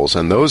higher levels,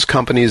 and those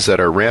companies that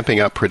are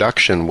ramping up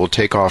production will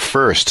take off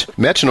first.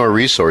 Metanor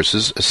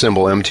Resources,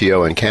 symbol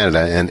MTO in Canada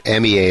and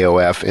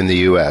MEAOF in the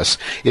U.S.,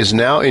 is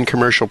now in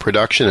commercial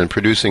production and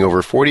producing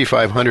over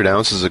 4,500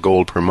 ounces of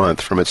gold per month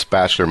from its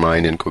Bachelor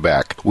mine in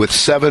Quebec. With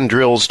 7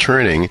 drills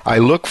turning, I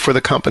look for the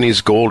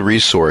company's gold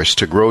resource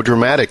to grow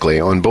dramatically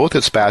on both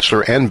its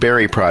Bachelor and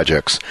Berry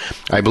projects.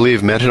 I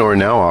believe Metanor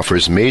now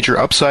offers major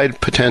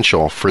upside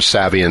potential for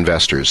savvy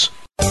investors.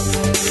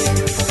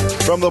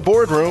 From the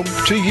boardroom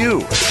to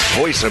you,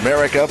 Voice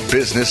America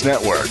Business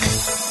Network.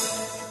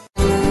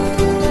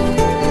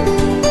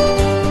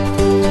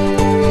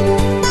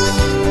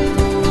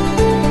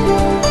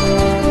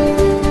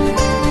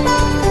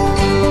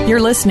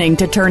 You're listening listening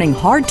to Turning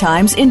Hard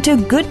Times into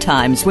Good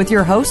Times with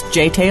your host,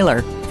 Jay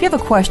Taylor. If you have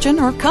a question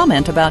or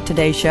comment about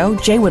today's show,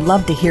 Jay would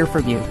love to hear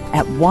from you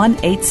at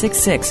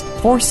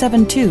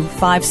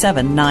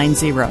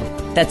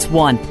 1-866-472-5790. That's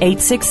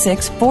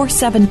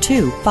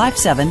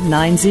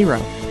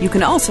 1-866-472-5790. You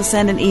can also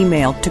send an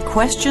email to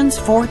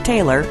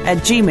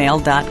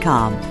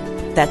questionsfortaylor@gmail.com.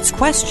 That's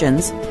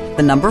questions,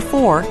 the number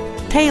 4,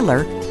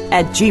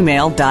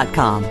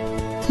 Taylor@gmail.com.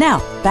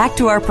 Now, back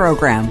to our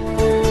program.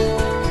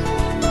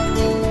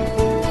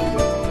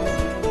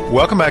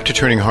 Welcome back to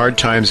Turning Hard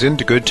Times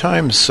into Good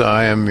Times.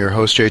 I am your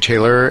host, Jay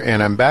Taylor,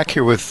 and I'm back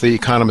here with the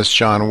economist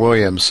John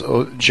Williams.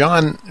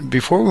 John,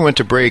 before we went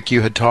to break,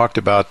 you had talked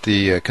about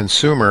the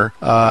consumer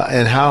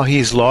and how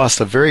he's lost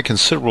a very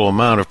considerable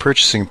amount of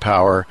purchasing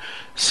power,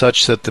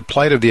 such that the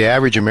plight of the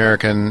average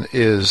American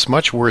is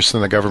much worse than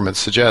the government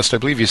suggests. I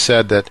believe you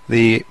said that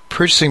the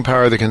purchasing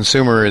power of the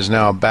consumer is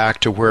now back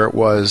to where it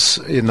was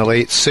in the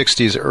late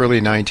 60s,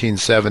 early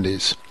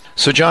 1970s.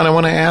 So, John, I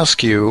want to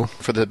ask you,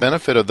 for the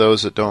benefit of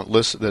those that don't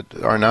listen,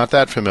 that are not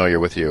that familiar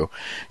with you,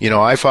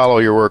 I follow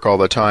your work all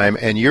the time,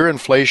 and your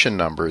inflation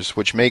numbers,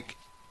 which make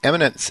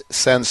eminent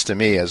sense to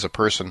me as a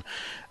person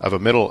of a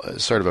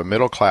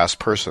middle-class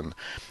person.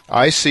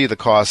 I see the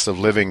cost of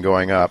living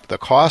going up, the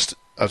cost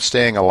of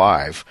staying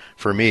alive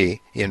for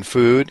me in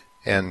food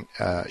and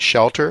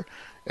shelter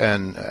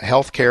and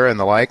health care and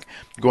the like,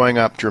 going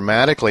up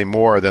dramatically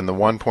more than the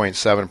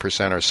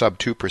 1.7% or sub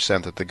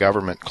 2% that the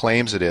government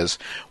claims it is.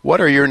 What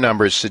are your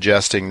numbers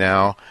suggesting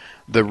now,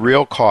 the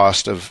real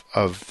cost of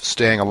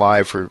staying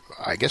alive for,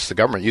 I guess the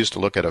government used to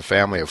look at a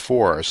family of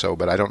 4 or so,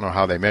 but I don't know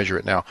how they measure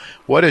it now.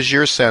 What is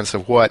your sense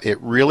of what it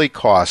really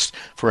costs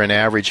for an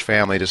average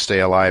family to stay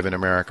alive in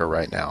America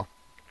right now?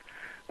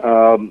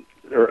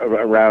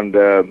 Around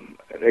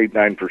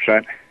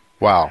 8-9%.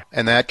 Wow,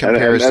 and that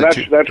compares and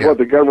that's what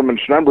the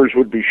government's numbers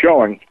would be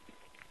showing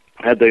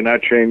had they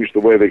not changed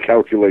the way they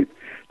calculate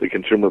the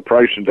consumer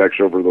price index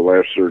over the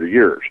last 30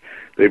 years.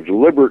 They've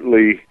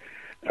deliberately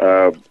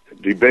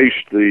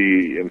debased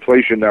the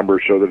inflation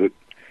number so that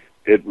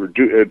it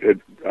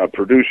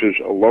produces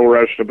a lower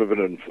estimate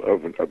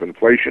of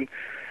inflation.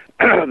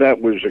 That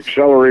was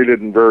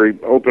accelerated and very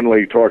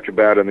openly talked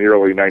about in the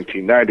early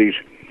 1990s,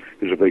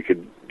 because if they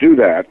could do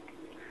that,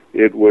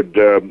 it would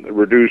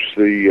reduce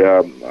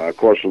the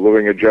cost of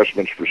living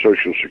adjustments for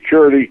Social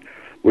Security,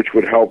 which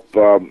would help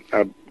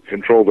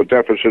control the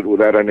deficit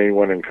without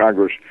anyone in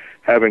Congress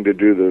having to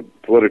do the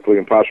politically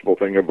impossible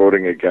thing of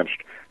voting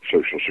against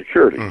Social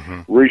Security.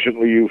 Mm-hmm.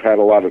 Recently, you've had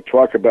a lot of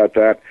talk about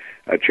that,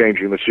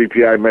 changing the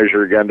CPI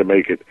measure again to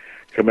make it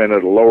come in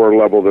at a lower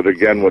level that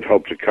again would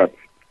help to cut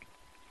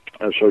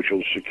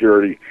Social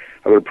Security,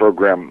 other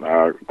program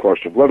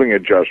cost of living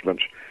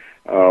adjustments.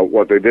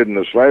 What they did in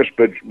this last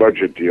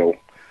budget deal,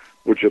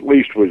 which at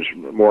least was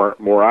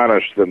more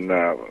honest than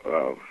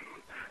the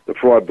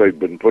fraud they'd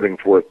been putting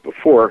forth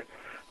before,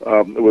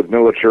 with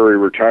military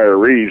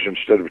retirees,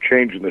 instead of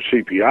changing the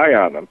CPI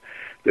on them,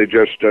 they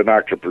just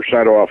knocked a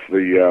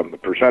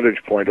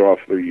percentage point off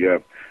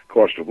the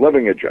cost of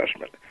living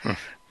adjustment.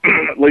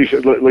 At least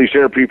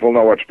their people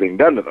know what's being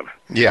done to them.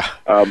 Yeah.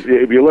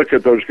 If you look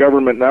at those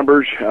government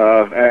numbers,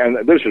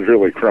 and this is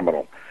really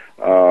criminal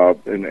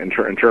in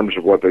terms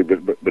of what they've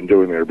been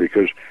doing there,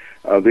 because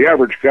the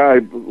average guy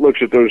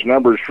looks at those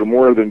numbers for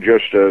more than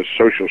just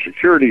Social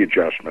Security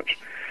adjustments.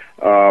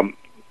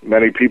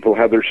 Many people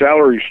have their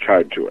salaries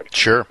tied to it.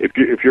 Sure.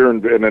 If you're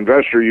an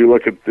investor, you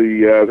look at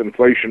the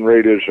inflation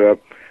rate as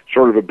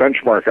sort of a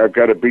benchmark. I've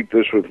got to beat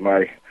this with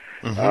my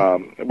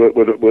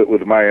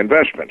with my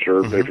investments.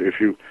 Or if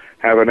you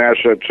have an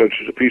asset such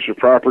as a piece of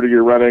property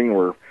you're renting,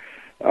 or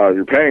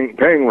you're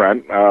paying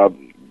rent,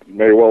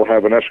 may well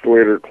have an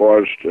escalator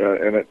clause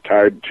in it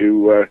tied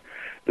to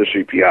the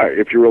CPI.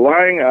 If you're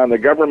relying on the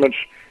government's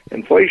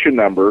inflation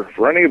number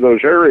for any of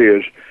those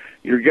areas,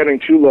 you're getting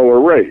too low a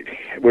rate,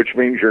 which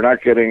means you're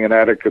not getting an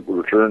adequate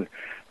return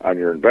on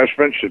your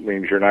investments. It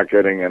means you're not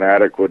getting an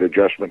adequate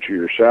adjustment to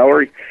your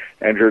salary,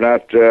 and you're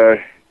not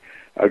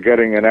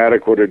getting an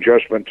adequate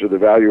adjustment to the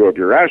value of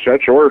your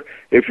assets. Or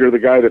if you're the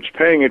guy that's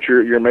paying it,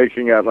 you're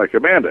making out like a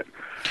bandit.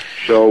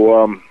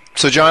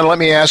 So, John, let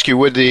me ask you: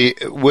 would the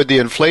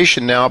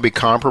inflation now be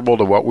comparable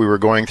to what we were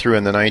going through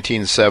in the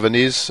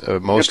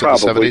 1970s, most of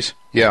the 70s?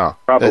 Yeah,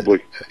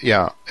 probably.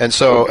 Yeah, and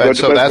so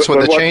that's when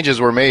the changes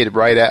were made.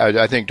 Right,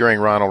 I think during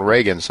Ronald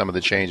Reagan, some of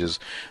the changes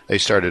they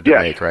started to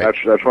make. Right,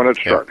 that's when it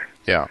started.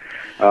 Yeah.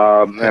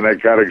 And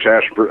it got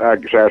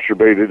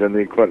exacerbated in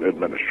the Clinton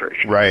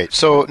administration. Right.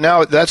 So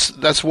now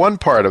that's one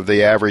part of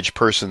the average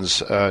person's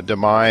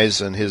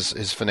demise and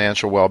his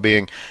financial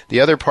well-being.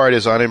 The other part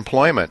is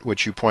unemployment,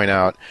 which you point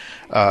out.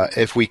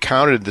 If we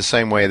counted the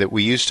same way that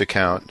we used to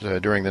count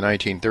during the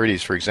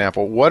 1930s, for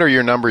example, what are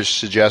your numbers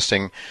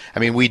suggesting? I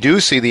mean, we do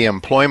see the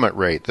employment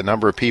rate, the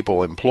number of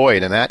people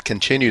employed, and that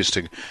continues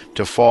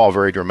to fall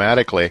very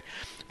dramatically.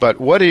 But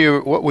what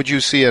would you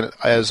see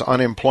as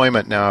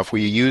unemployment now if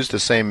we use the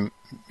same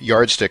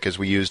yardstick as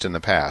we used in the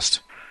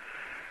past?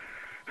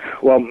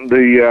 Well,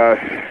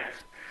 the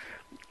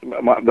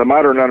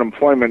modern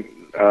unemployment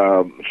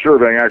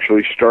surveying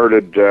actually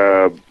started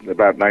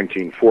about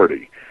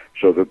 1940.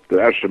 So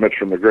the estimates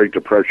from the Great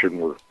Depression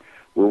were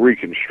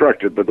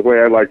reconstructed. But the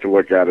way I like to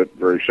look at it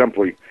very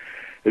simply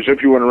is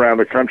if you went around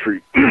the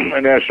country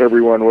and asked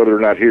everyone whether or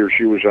not he or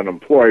she was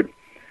unemployed,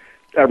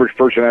 average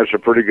person has a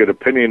pretty good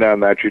opinion on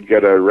that. You'd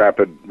get a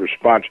rapid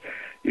response.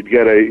 You'd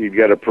get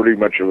a pretty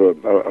much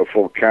of a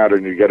full count,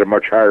 and you get a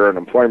much higher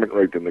unemployment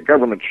rate than the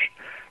government's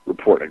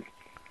reporting.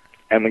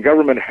 And the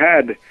government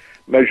had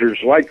measures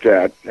like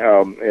that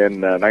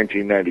in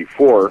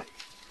 1994,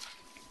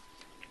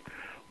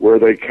 where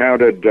they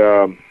counted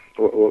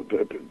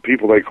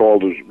people they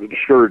called as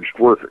discouraged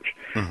workers.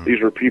 Mm-hmm.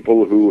 These are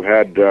people who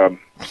had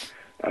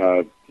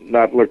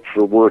not looked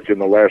for work in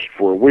the last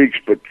 4 weeks,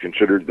 but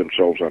considered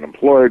themselves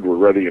unemployed, were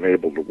ready and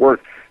able to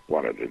work,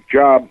 wanted a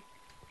job.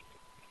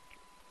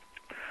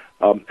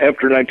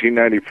 After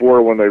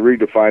 1994, when they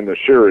redefined the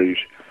series,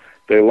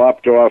 they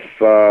lopped off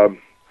the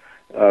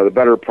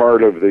better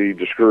part of the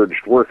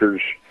discouraged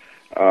workers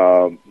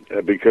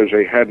because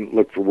they hadn't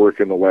looked for work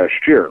in the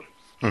last year.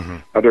 Mm-hmm.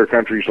 Other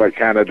countries like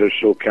Canada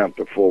still count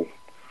the full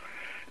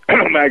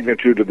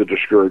magnitude of the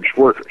discouraged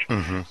workers.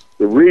 Mm-hmm.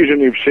 The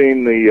reason you've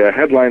seen the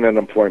headline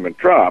unemployment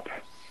drop,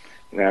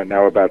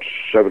 now about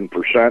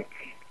 7%,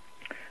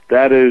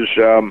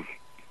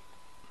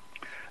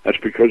 that's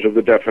because of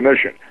the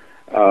definition.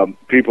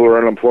 People are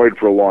unemployed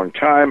for a long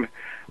time.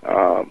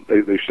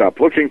 They stop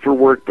looking for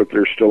work, but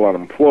they're still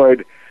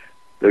unemployed.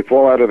 They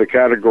fall out of the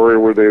category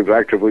where they've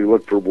actively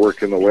looked for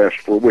work in the last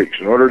 4 weeks.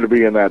 In order to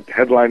be in that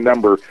headline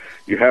number,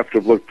 you have to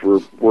look for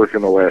work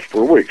in the last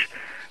 4 weeks.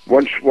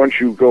 Once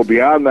you go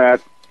beyond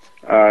that,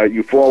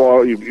 you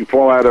fall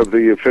out of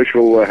the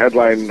official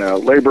headline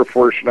labor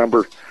force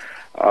number.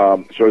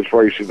 So that's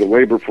why you see the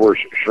labor force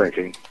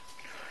shrinking,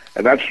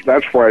 and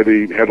that's why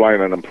the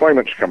headline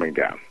unemployment's coming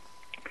down.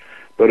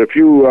 But if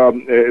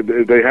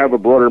they have a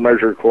broader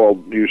measure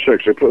called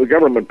U6. The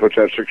government puts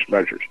out 6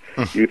 measures.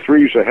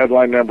 U3 is the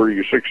headline number.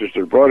 U6 is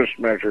their broadest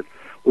measure,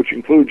 which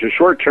includes the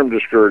short-term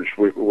discouraged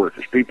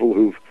workers, people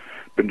who've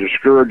been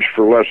discouraged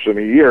for less than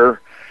a year.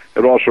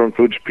 It also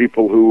includes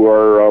people who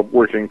are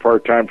working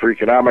part-time for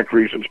economic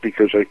reasons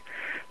because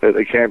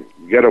they can't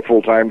get a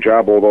full-time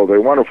job, although they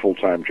want a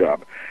full-time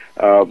job.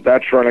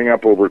 That's running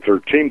up over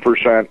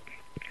 13%.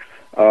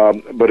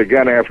 But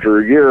again, after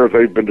a year, if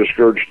they've been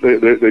discouraged,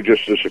 they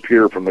just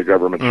disappear from the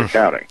government's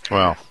accounting.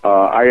 Wow.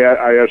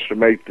 I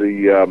estimate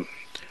the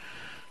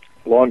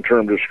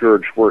long-term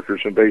discouraged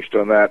workers, and based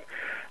on that,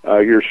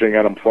 you're seeing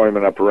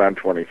unemployment up around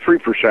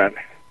 23%.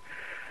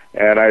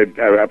 And I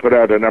put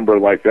out a number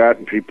like that,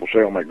 and people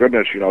say, "Oh my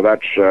goodness,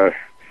 that's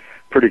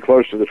pretty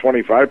close to the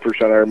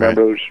 25%." I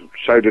remember was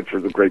cited for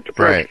the Great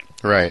Depression.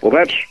 Right. Well,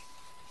 that's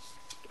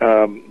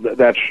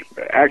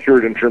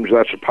accurate in terms of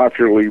that's a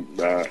popularly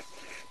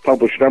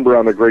published number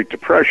on the Great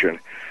Depression.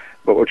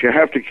 But what you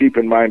have to keep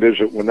in mind is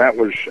that when that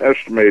was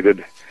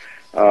estimated,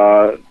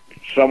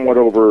 somewhat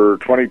over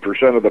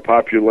 20% of the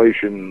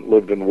population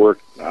lived and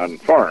worked on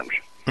farms.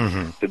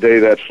 Mm-hmm. Today,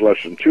 that's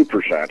less than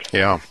 2%.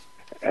 Yeah.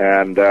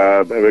 And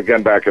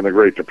again, back in the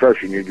Great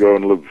Depression, you'd go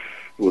and live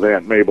with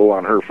Aunt Mabel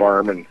on her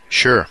farm and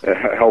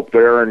help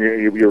there, and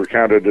you were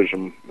counted as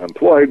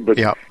employed, but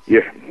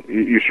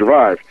you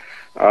survived.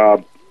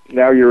 Now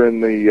you're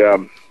in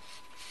the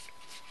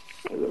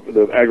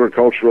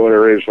agricultural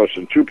area is less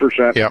than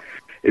 2%. Yep.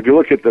 If you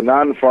look at the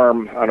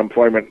non-farm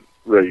unemployment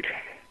rate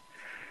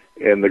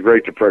in the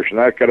Great Depression,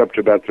 that got up to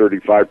about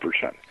 35%.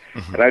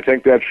 Mm-hmm. And I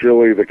think that's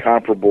really the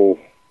comparable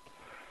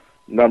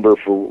number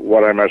for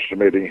what I'm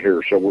estimating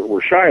here. So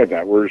we're shy of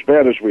that. We're as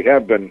bad as we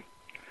have been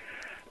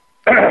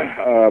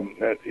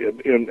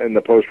in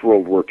the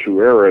post-World War II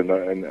era and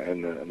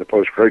the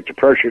post-Great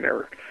Depression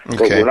era. Okay.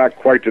 But we're not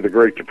quite to the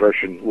Great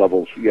Depression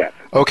levels yet.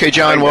 Okay,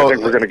 John. I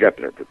think we're going to get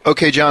there.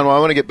 Okay, John. Well, I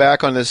want to get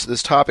back on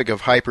this topic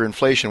of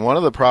hyperinflation. One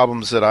of the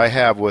problems that I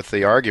have with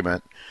the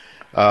argument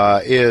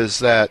is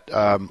that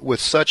with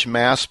such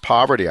mass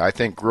poverty, I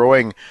think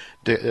growing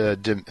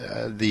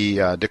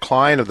the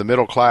decline of the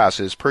middle class,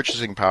 his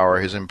purchasing power,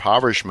 his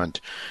impoverishment,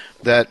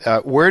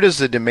 that where does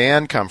the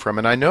demand come from?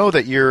 And I know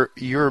that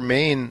your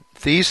main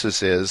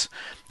thesis is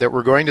that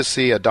we're going to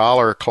see a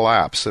dollar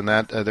collapse and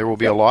that there will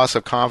be a loss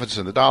of confidence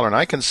in the dollar. And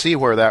I can see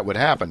where that would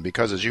happen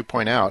because, as you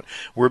point out,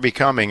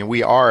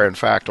 we are, in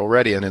fact,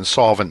 already an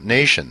insolvent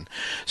nation.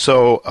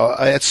 So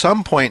at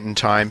some point in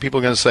time, people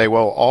are going to say,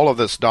 well, all of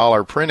this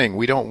dollar printing,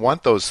 we don't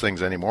want those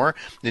things anymore.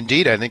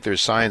 Indeed, I think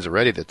there's signs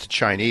already that the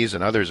Chinese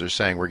and others are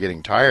saying we're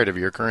getting tired of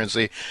your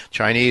currency.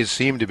 Chinese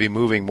seem to be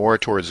moving more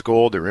towards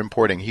gold. They're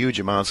importing huge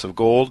amounts of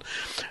gold.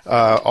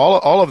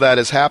 All of that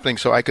is happening,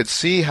 so I could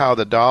see how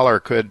the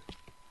dollar could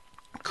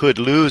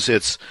lose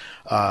its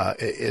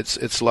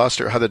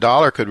luster, how the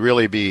dollar could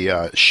really be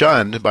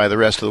shunned by the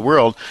rest of the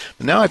world.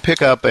 But now I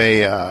pick up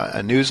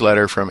a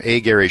newsletter from A.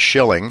 Gary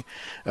Shilling,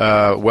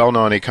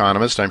 well-known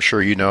economist. I'm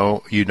sure you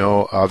know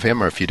of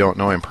him, or if you don't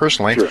know him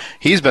personally, sure.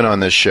 He's been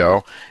on this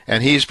show,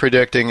 and he's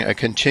predicting a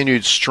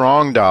continued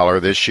strong dollar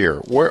this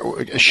year.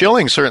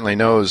 Shilling certainly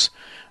knows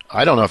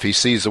I don't know if he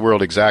sees the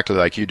world exactly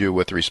like you do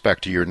with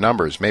respect to your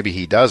numbers. Maybe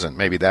he doesn't.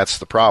 Maybe that's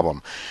the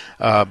problem.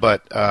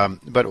 But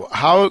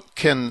how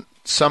can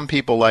some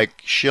people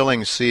like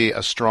Schilling see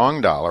a strong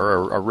dollar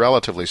or a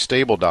relatively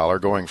stable dollar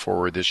going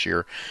forward this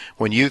year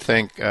when you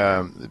think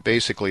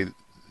basically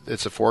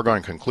it's a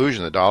foregone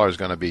conclusion the dollar is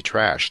going to be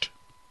trashed?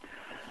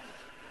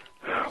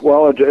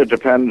 Well, it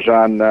depends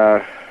on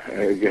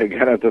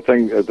again at the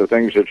things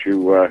that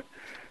you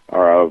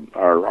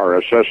are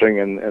assessing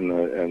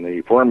in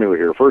the formula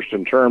here. First,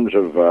 in terms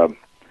of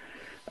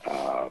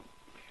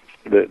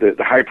the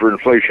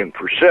hyperinflation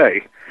per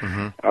se.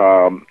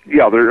 I'm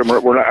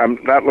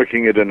not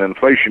looking at an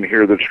inflation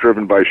here that's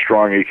driven by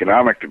strong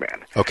economic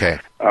demand. Okay.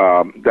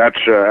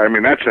 That's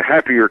a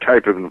happier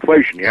type of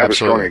inflation. You have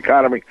Absolutely. a strong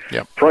economy.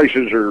 Yep.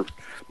 Prices are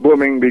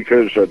booming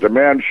because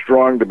demand's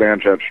strong.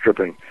 Demand's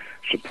outstripping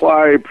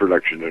supply.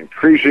 Production's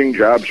increasing.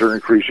 Jobs are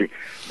increasing.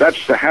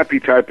 That's the happy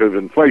type of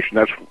inflation.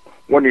 That's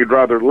one you'd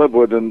rather live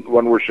with than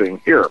one we're seeing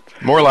here.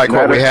 More like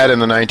what we had in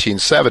the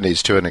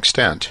 1970s to an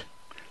extent.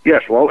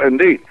 Yes, well,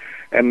 indeed.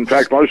 And in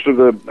fact, most of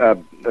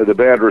the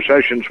bad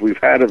recessions we've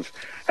had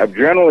have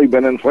generally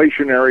been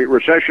inflationary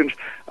recessions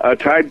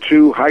tied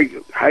to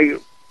high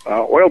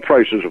oil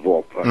prices of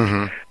all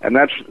things, and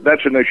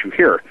that's an issue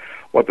here.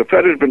 What the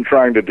Fed has been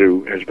trying to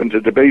do has been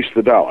to debase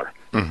the dollar.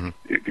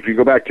 If you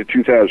go back to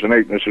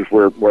 2008, and this is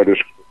where this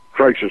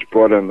crisis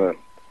brought in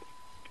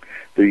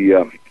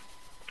the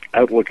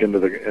outlook into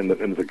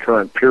the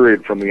current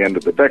period from the end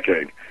of the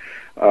decade,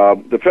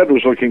 the Fed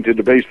was looking to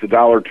debase the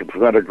dollar to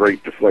prevent a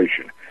great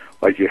deflation,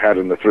 like you had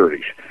in the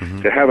 30s.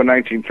 To have a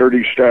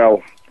 1930s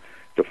style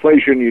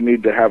deflation, you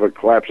need to have a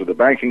collapse of the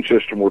banking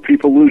system where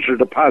people lose their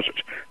deposits.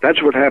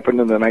 That's what happened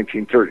in the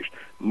 1930s.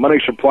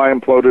 Money supply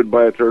imploded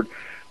by a third.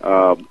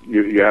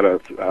 You had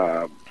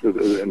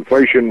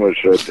inflation was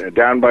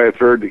down by a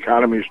third. The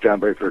economy is down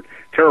by a third.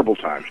 Terrible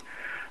times.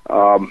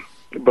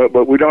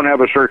 But we don't have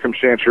a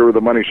circumstance here where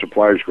the money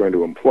supply is going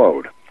to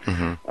implode.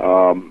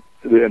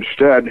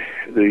 Instead,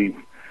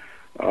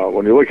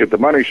 when you look at the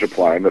money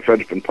supply, and the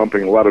Fed's been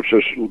pumping a lot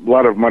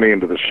of money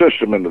into the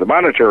system, into the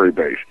monetary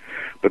base,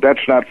 but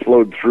that's not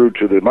flowed through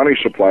to the money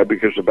supply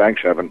because the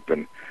banks haven't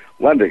been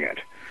lending it.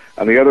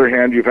 On the other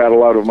hand, you've had a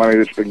lot of money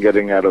that's been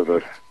getting out of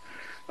the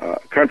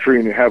country,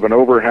 and you have an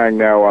overhang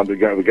now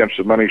against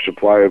the money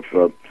supply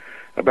of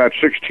about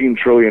 $16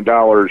 trillion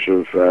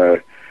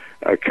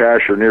of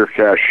cash or near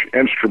cash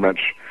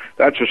instruments.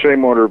 That's the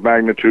same order of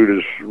magnitude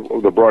as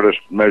the broadest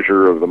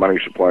measure of the money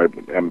supply,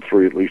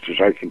 M3, at least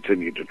as I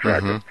continue to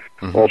track it.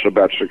 Also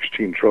about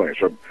 16 trillion.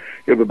 So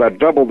you have about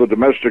double the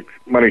domestic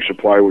money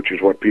supply, which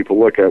is what people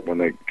look at when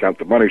they count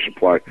the money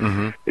supply.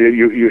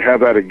 You have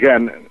that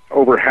again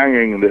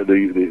overhanging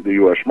the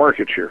U.S.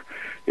 markets here.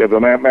 You have a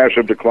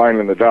massive decline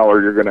in the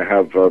dollar. You're going to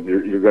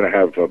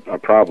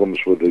have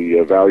problems with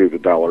the value of the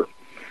dollar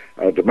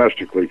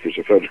domestically because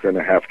the Fed's going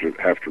to have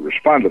to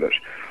respond to this.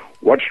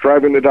 What's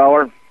driving the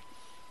dollar?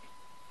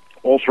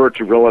 All sorts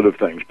of relative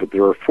things, but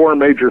there are four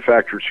major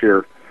factors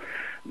here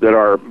that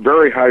are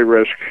very high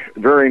risk,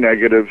 very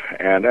negative,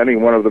 and any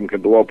one of them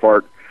can blow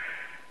apart.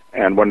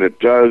 And when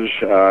it does,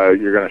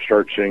 you're going to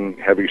start seeing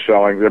heavy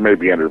selling. There may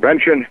be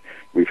intervention.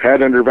 We've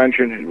had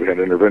intervention. We had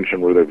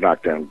intervention where they've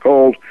knocked down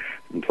gold,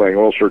 been playing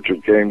all sorts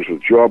of games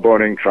with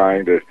jawboning,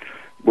 trying to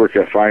work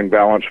a fine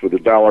balance with the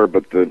dollar.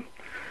 But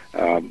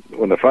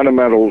when the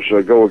fundamentals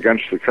go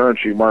against the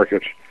currency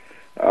markets,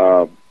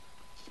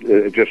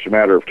 it's just a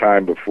matter of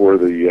time before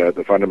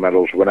the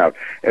fundamentals went out,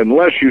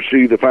 unless you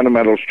see the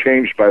fundamentals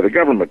changed by the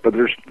government. But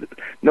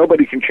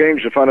nobody can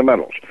change the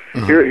fundamentals.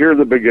 Here are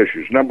the big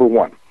issues. Number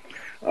one,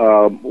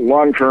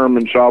 long-term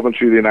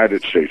insolvency of the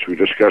United States. We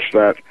discussed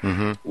that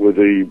with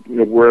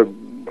where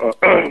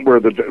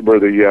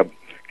the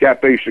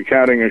gap-based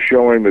accounting is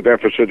showing the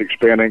deficit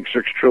expanding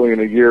 $6 trillion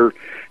a year.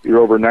 You're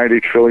over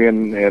 $90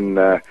 trillion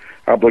in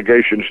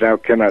obligations now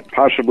cannot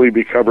possibly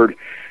be covered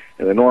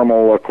in the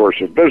normal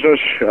course of business.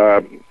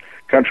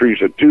 Countries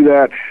that do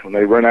that, when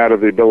they run out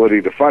of the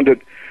ability to fund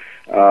it,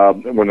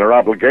 when their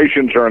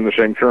obligations are in the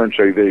same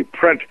currency,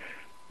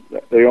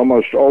 they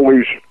almost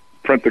always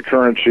print the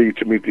currency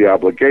to meet the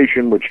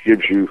obligation, which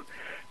gives you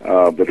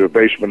the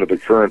debasement of the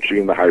currency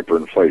and the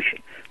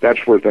hyperinflation.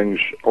 That's where things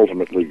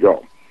ultimately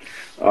go.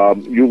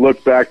 You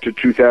look back to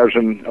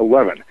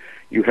 2011.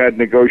 You had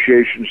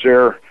negotiations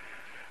there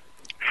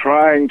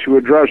trying to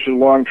address the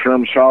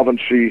long-term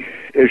solvency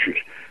issues.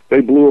 They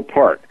blew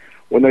apart.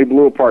 When they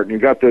blew apart and you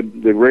got the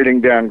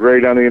rating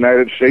downgrade on the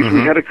United States,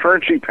 we had a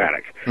currency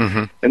panic.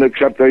 And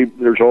except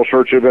there's all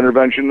sorts of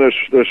intervention. This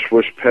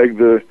was pegged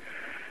their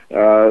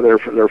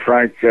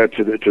franc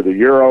to the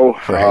euro.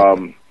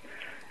 Right.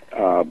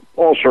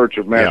 All sorts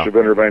of massive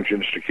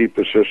interventions to keep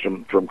the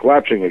system from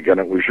collapsing again.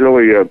 It was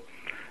really a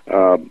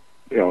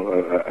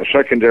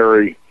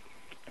secondary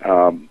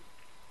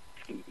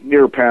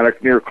near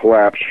panic, near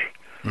collapse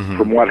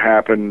from what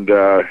happened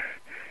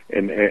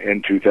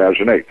in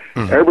 2008.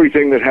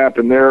 Everything that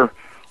happened there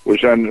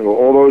was then,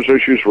 all those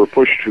issues were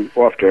pushed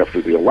off to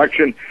after the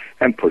election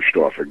and pushed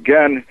off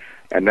again.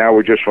 And now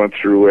we just went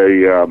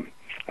through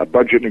a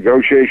budget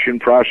negotiation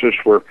process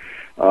where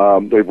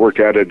They've worked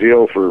out a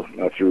deal for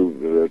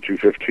through the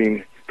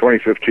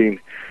 2015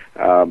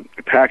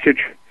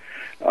 package,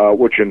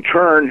 which in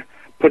turn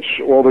puts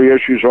all the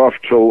issues off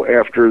till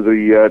after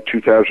the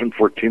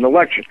 2014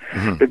 election.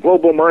 Mm-hmm. The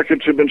global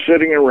markets have been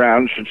sitting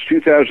around since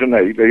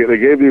 2008. They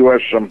gave the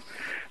U.S. some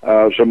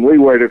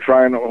leeway to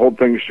try and hold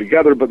things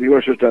together, but the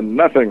U.S. has done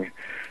nothing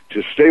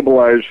to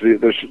stabilize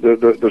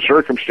the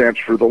circumstance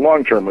for the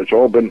long term. It's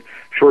all been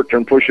short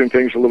term, pushing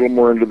things a little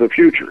more into the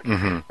future.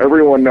 Mm-hmm.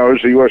 Everyone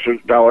knows the U.S.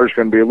 dollar is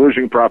going to be a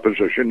losing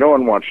proposition. No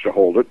one wants to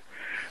hold it.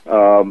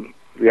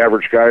 The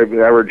average guy,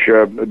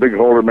 the big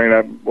holder may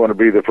not want to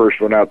be the first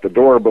one out the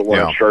door, but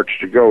when it starts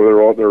to go,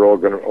 they're all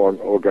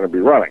going to be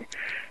running.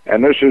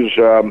 And this is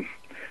the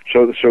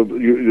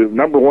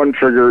number one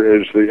trigger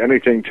is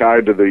anything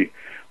tied to the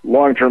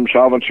long-term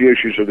solvency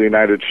issues of the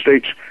United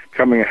States.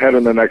 Coming ahead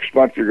in the next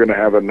month, you're going to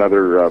have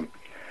another,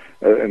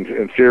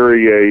 in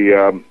theory,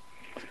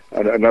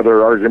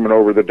 another argument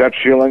over the debt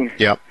ceiling.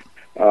 Yep.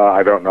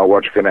 I don't know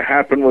what's going to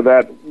happen with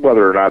that,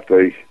 whether or not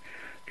they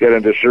get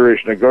into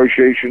serious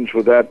negotiations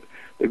with that.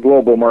 The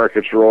global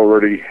markets are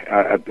already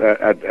at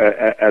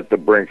the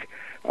brink.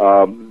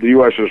 The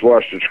U.S. has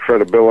lost its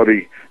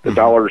credibility. The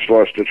dollar's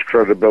lost its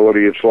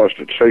credibility. It's lost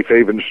its safe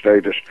haven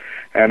status.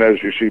 And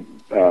as you see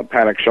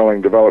panic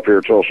selling develop here,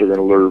 it's also going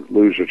to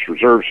lose its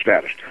reserve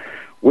status.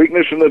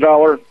 Weakness in the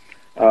dollar,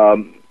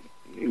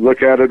 you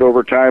look at it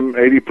over time,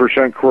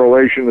 80%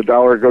 correlation. The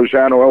dollar goes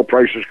down, oil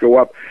prices go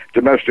up,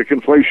 domestic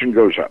inflation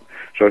goes up.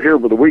 So here,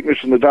 with the weakness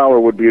in the dollar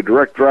would be a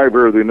direct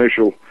driver of the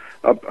initial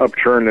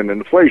upturn in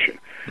inflation.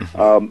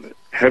 Mm-hmm.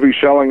 Heavy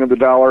selling of the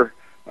dollar,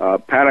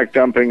 panic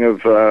dumping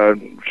of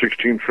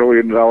 $16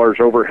 trillion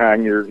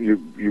overhang.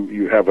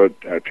 You have a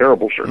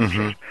terrible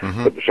circumstance.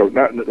 Mm-hmm. Mm-hmm. So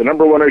the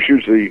number one issue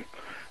is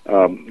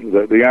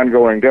the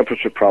ongoing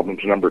deficit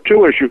problems. Number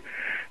two issue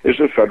is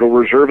the Federal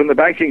Reserve and the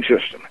banking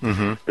system.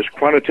 Mm-hmm. This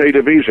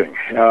quantitative easing,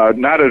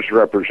 not as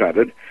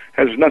represented,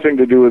 has nothing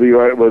to do with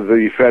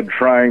the Fed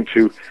trying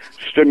to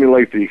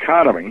stimulate the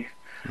economy.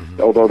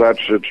 Mm-hmm. Although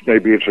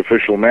maybe its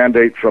official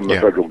mandate from the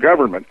federal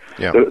government.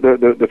 Yeah.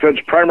 The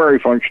Fed's primary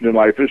function in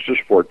life is to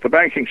support the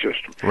banking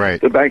system. Right.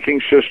 The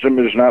banking system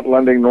is not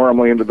lending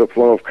normally into the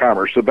flow of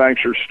commerce. The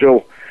banks are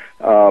still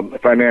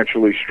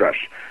financially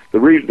stressed.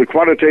 The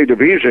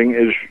quantitative easing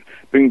is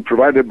being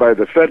provided by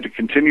the Fed to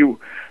continue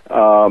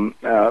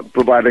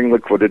providing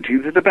liquidity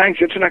to the banks.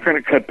 It's not going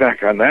to cut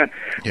back on that.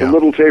 Yeah. The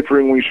little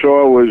tapering we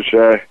saw was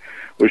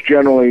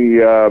generally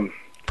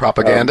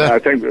propaganda. I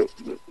think.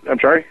 I'm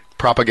sorry.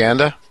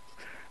 Propaganda?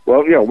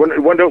 Well,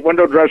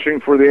 window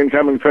dressing for the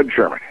incoming Fed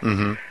chairman.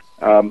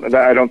 Mm-hmm.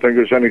 I don't think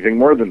there's anything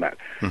more than that.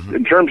 Mm-hmm.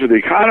 In terms of the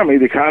economy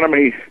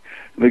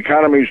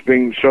is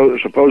being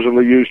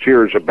supposedly used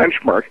here as a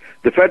benchmark.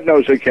 The Fed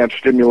knows they can't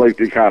stimulate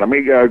the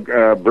economy.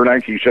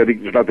 Bernanke said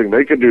there's nothing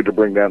they can do to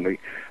bring down the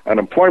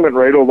unemployment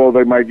rate, although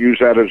they might use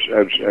that as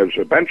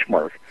a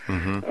benchmark.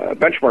 Mm-hmm.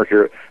 Benchmark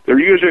here. They're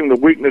using the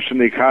weakness in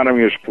the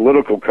economy as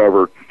political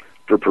cover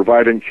for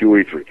providing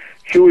QE3.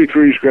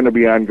 QE3 is going to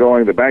be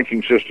ongoing. The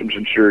banking system's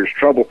in serious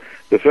trouble.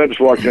 The Fed's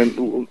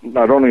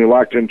not only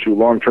locked into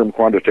long-term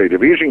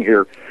quantitative easing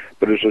here,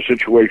 but as the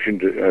situation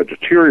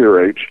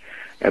deteriorates,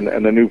 and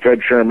the new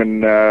Fed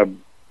chairman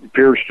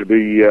appears to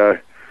be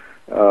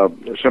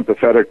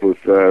sympathetic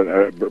with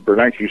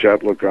Bernanke's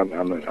outlook on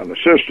the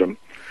system,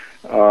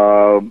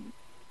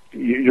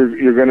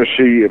 you're going to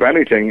see, if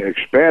anything,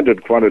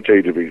 expanded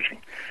quantitative easing.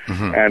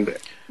 Mm-hmm. And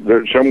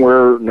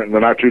somewhere in the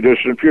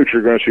not-too-distant future,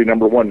 you're going to see,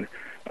 number one,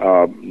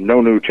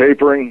 no new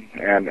tapering,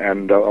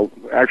 and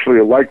actually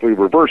a likely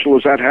reversal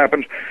as that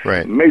happens.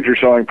 Right. Major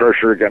selling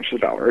pressure against the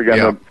dollar.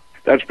 Again,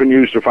 that's been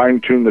used to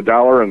fine-tune the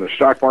dollar and the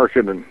stock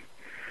market, and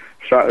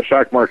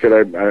stock market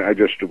I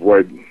just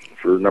avoid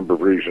for a number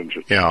of reasons.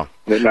 It's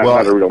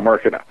not a real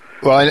market now.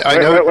 Well, I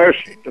know.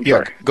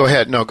 Sorry. Go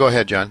ahead. No, go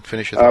ahead, John.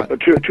 Finish your thought.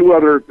 Two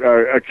other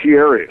key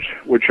areas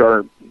which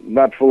are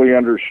not fully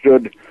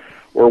understood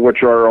or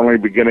which are only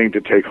beginning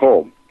to take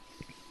hold.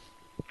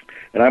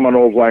 And I'm an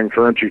old-line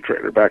currency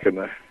trader. Back in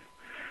the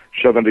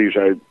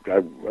 70s,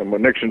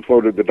 when Nixon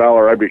floated the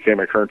dollar, I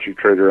became a currency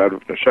trader out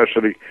of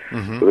necessity.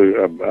 Mm-hmm.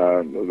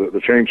 The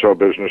chainsaw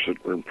business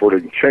that were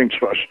importing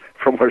chainsaws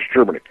from West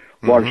Germany.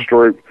 Long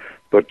story,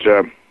 but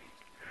the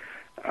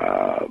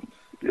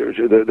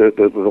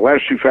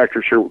last two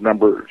factors here,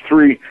 number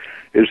three,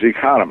 is the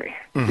economy,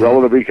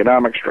 relative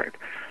economic strength.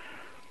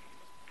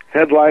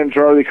 Headlines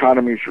are the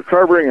economy's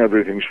recovering,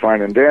 everything's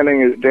fine and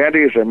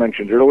dandy. As I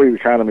mentioned earlier, the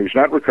economy's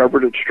not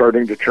recovered, it's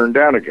starting to turn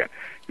down again.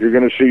 You're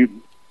going to see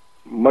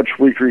much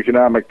weaker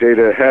economic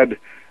data ahead,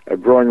 a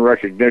growing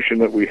recognition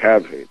that we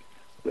have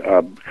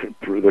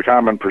the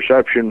common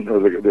perception, or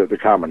the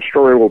common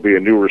story will be a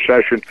new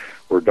recession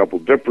or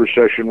double-dip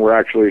recession, where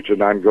actually it's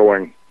an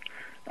ongoing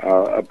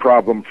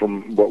problem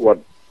from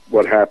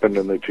what happened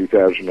in the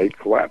 2008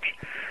 collapse.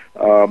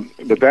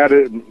 But that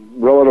is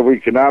relative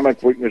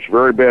economic weakness,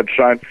 very bad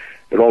sign.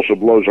 It also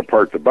blows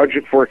apart the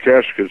budget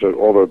forecast, because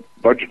all the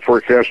budget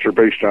forecasts are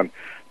based on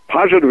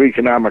positive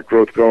economic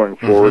growth going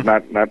forward,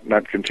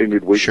 not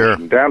continued weakness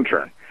and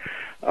downturn.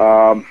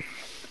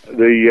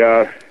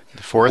 The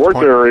Fourth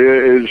point?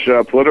 area is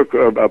public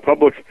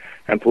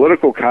and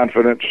political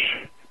confidence,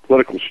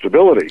 political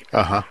stability,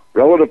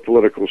 relative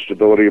political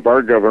stability of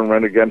our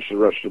government against the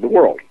rest of the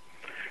world.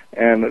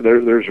 And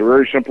there's a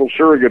very simple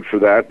surrogate for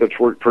that that's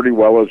worked pretty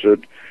well as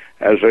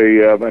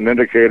an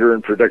indicator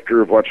and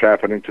predictor of what's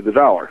happening to the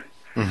dollar.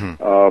 That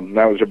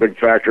was a big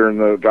factor in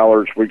the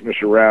dollar's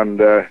weakness around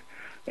the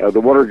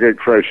Watergate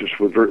crisis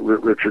with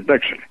Richard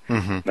Nixon.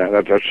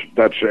 Now,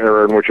 that's an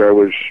era in which I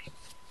was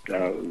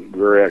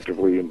very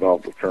actively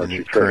involved with currency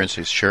trade.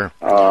 Currencies, sure.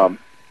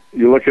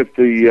 You look at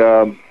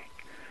the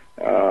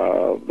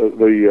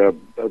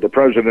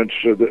president's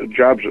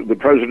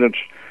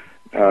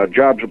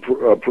job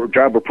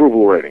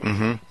approval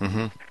rating.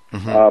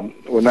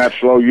 When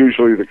that's low,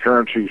 usually the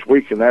currency's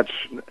weak, and that's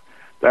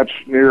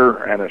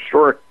near an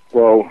historic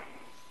low.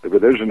 If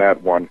it isn't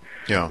at one,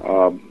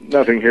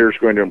 nothing here is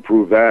going to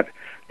improve that.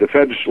 The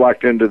Fed's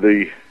locked into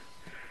the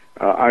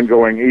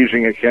ongoing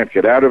easing; it can't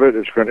get out of it.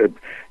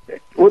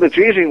 It's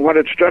easing what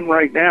it's done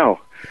right now.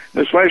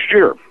 This last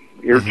year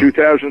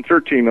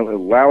 2013,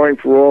 allowing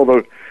for all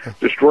the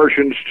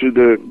distortions to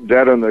the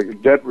debt and the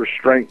debt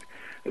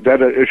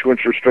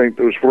issuance restraint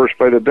that was forced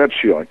by the debt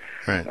ceiling.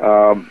 Right.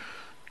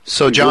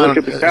 So, John, look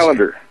at the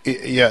calendar.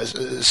 Yes.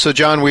 So,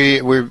 John,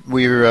 we're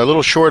a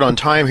little short on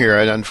time here,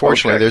 and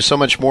unfortunately, there's so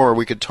much more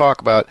we could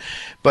talk about.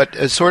 But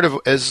as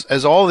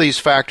all these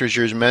factors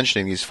you're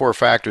mentioning, these four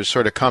factors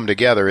sort of come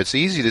together, it's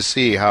easy to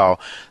see how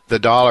the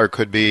dollar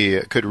could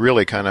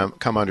really kind of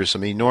come under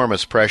some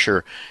enormous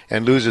pressure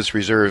and lose its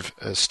reserve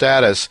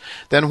status.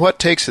 Then what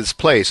takes its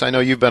place? I know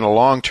you've been a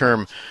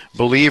long-term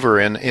believer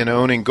in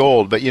owning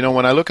gold, but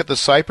when I look at the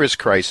Cyprus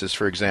crisis,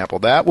 for example,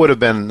 that would have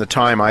been the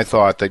time I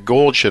thought that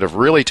gold should have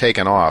really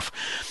taken off.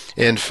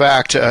 In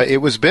fact,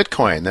 it was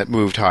Bitcoin that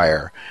moved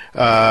higher,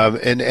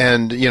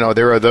 and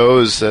there are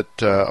those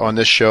that on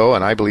this show,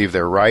 and I believe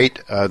they're right,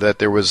 that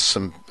there was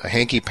some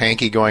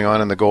hanky-panky going on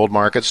in the gold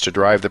markets to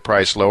drive the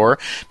price lower,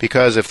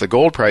 because if the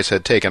gold price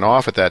had taken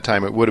off at that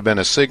time, it would have been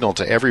a signal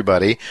to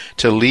everybody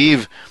to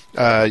leave,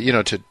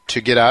 to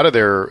get out of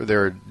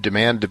their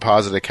demand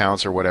deposit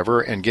accounts or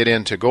whatever and get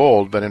into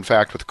gold. But in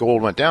fact, with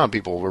gold went down,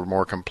 people were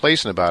more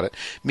complacent about it.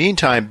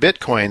 Meantime,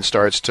 Bitcoin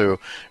starts to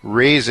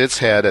raise its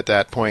head at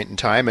that point in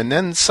time, and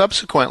then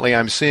subsequently,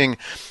 I'm seeing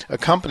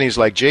companies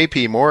like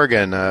J.P.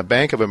 Morgan,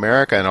 Bank of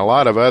America, and a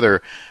lot of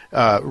other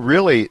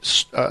really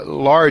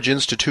large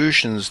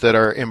institutions that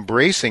are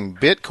embracing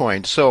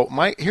Bitcoin. So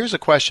here's a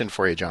question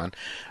for you, John.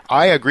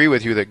 I agree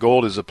with you that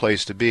gold is a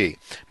place to be,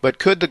 but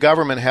could the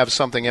government have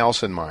something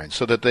else in mind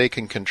so that they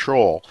can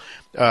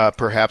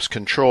perhaps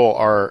control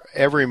our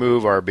every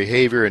move, our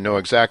behavior, and know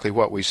exactly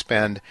what we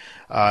spend,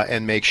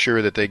 and make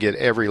sure that they get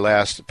every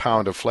last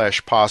pound of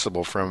flesh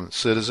possible from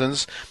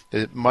citizens?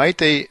 Might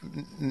they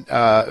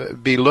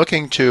be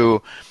looking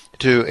to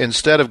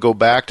instead of go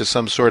back to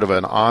some sort of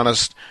an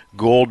honest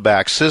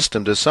gold-backed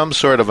system, to some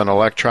sort of an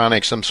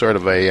electronic, some sort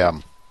of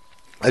a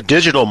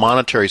digital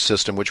monetary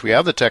system, which we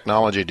have the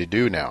technology to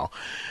do now?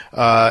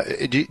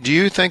 Do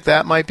you think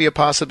that might be a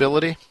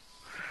possibility?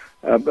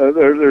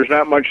 There's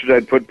not much that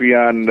I'd put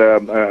beyond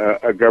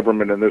a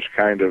government in this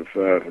kind of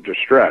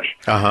distress.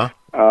 But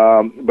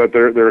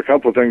there are a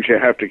couple of things you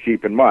have to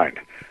keep in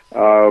mind.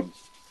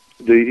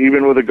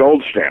 Even with a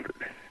gold standard,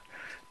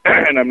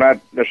 and I'm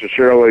not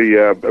necessarily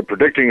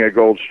predicting a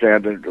gold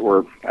standard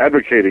or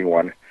advocating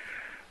one.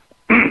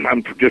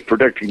 I'm just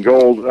predicting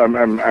gold.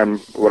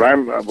 What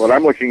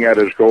I'm looking at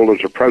is gold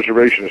as a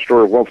preservation, a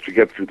store of wealth to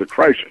get through the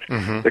crisis.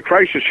 The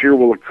crisis here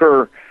will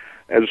occur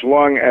as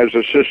long as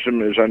the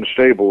system is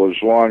unstable,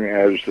 as long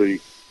as the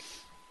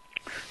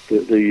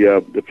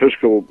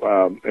fiscal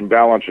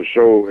imbalance is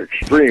so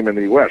extreme in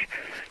the U.S.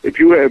 If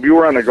you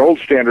were on a gold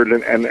standard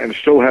and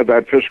still had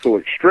that fiscal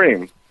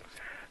extreme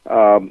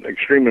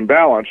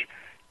imbalance,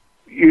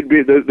 you'd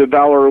be the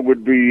dollar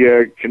would be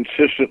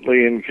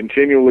consistently and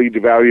continually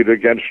devalued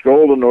against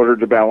gold in order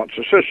to balance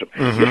the system.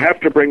 You have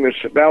to bring this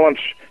balance,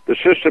 the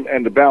system,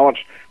 and the balance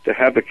to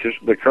have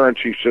the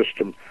currency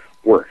system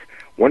work.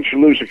 Once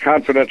you lose the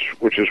confidence,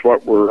 which is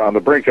what we're on the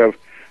brink of,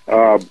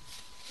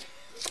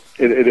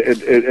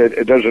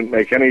 it doesn't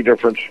make any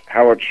difference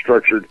how it's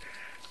structured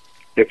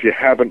if you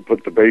haven't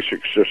put the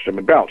basic system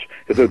in balance.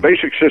 If the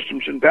basic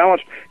system's in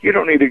balance, you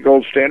don't need a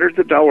gold standard.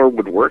 The dollar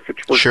would work.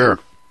 It's worked for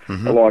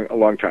a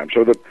long time.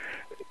 So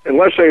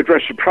unless they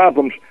address the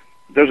problems,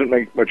 it doesn't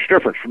make much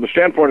difference. From the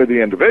standpoint of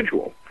the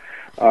individual,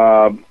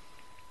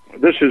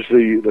 this is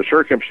the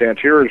circumstance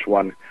here is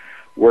one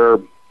where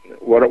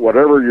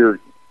whatever you're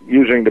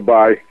using to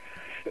buy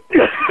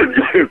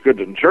goods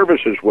and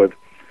services with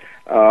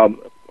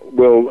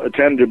will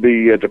tend to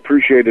be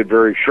depreciated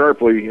very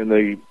sharply in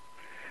the,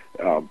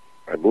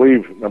 I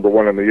believe, number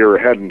one, in the year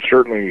ahead, and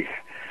certainly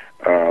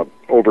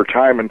over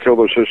time until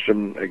the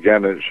system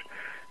again is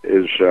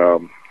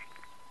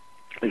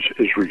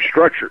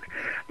restructured.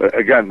 But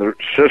again, the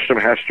system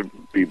has to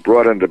be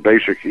brought into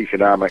basic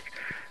economic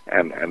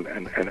and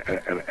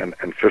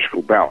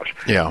fiscal balance.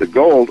 The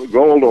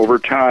gold over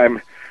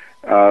time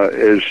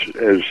is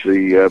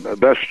the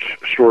best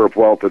store of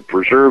wealth that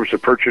preserves the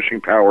purchasing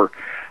power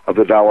of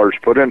the dollars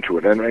put into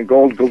it. And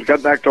gold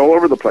got knocked all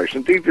over the place.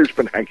 Indeed, there's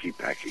been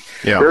hanky-panky.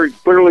 Yeah. Very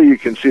clearly you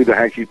can see the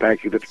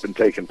hanky-panky that's been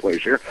taking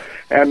place here.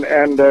 And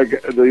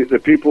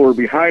the people who are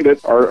behind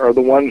it are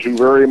the ones who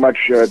very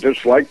much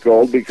dislike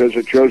gold because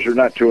it shows they're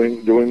not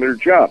doing their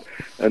job.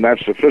 And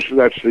that's the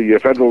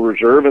Federal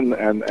Reserve and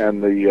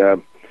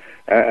the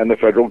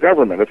federal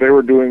government. If they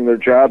were doing their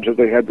jobs, if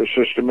they had the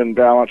system in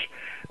balance,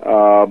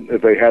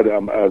 if they had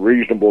a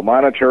reasonable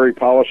monetary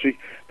policy,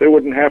 they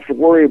wouldn't have to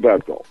worry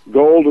about gold.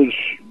 Gold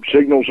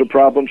signals the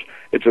problems.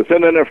 It's a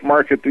thin enough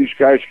market. These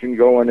guys can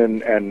go in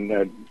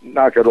and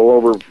knock it all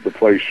over the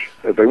place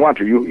if they want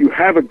to. You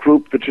have a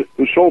group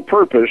whose sole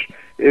purpose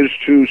is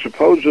to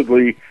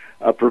supposedly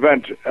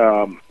prevent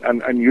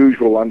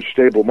unusual,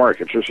 unstable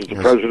markets. This is the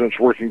President's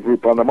Working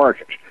Group on the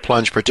Markets.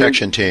 Plunge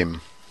Protection Team.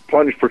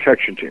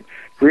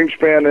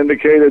 Greenspan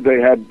indicated they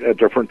had at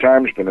different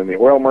times been in the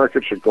oil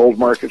markets, the gold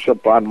markets, the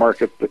bond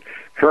market, the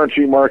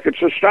currency markets,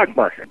 the stock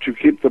market, to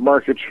keep the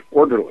markets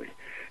orderly.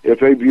 If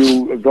they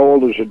view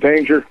gold as a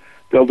danger,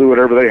 they'll do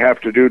whatever they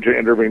have to do to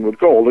intervene with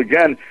gold.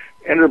 Again,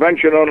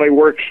 intervention only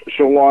works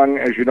so long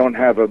as you don't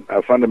have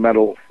a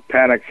fundamental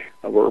panic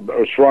or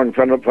a strong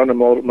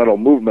fundamental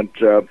movement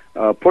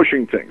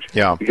pushing things.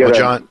 Yeah. You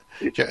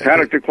get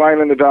panic decline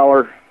in the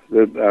dollar,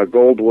 the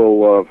gold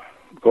will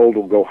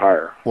go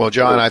higher. Well,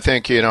 John, I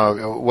think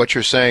what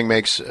you're saying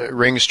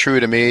rings true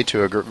to me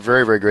to a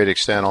very, very great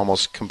extent,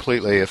 almost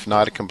completely, if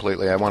not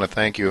completely. I want to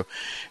thank you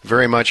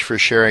very much for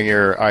sharing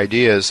your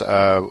ideas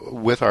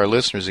with our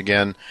listeners.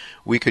 Again,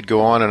 we could go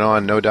on and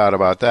on, no doubt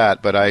about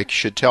that, but I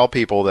should tell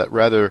people that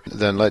rather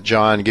than let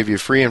John give you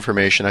free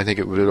information, I think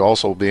it would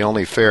also be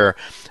only fair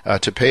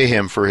to pay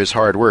him for his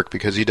hard work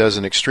because he does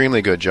an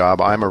extremely good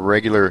job. I'm a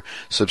regular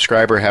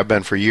subscriber, have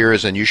been for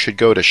years, and you should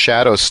go to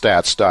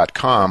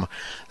shadowstats.com.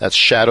 That's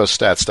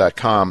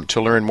shadowstats.com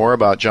to learn more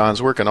about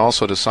John's work and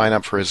also to sign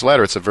up for his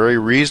letter. It's a very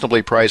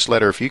reasonably priced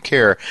letter if you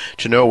care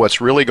to know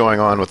what's really going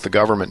on with the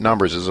government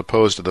numbers as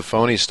opposed to the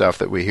phony stuff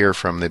that we hear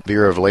from the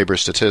Bureau of Labor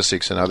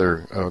Statistics and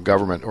other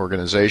government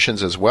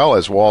organizations as well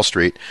as Wall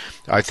Street.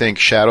 I think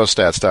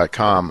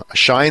shadowstats.com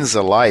shines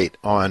the light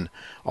on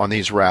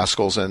these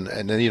rascals, and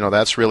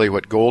that's really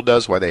what gold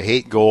does, why they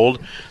hate gold.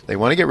 They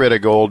want to get rid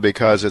of gold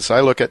because I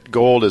look at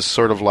gold as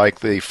sort of like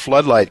the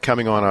floodlight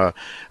coming on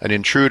an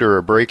intruder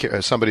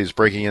or somebody's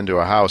breaking into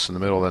a house in the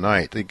middle of the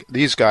night.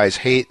 These guys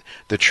hate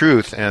the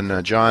truth,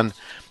 and John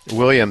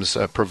Williams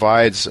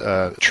provides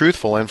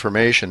truthful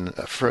information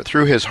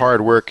through his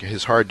hard work,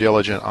 his hard,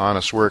 diligent,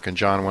 honest work. And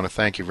John, I want to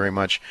thank you very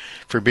much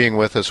for being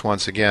with us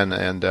once again,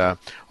 and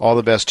all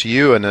the best to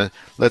you. And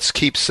let's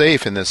keep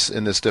safe in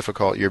this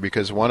difficult year,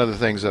 because one of the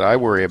things that I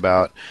worry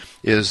about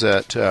is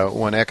that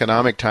when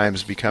economic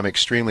times become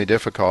extremely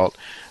difficult,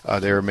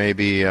 there may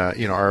be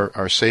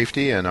our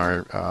safety and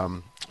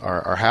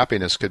our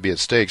happiness could be at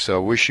stake. So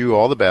I wish you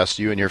all the best,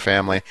 you and your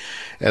family,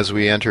 as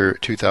we enter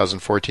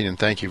 2014, and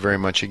thank you very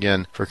much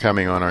again for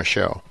coming on our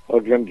show. Well,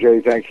 again,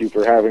 Jay, thank you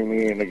for having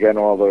me, and again,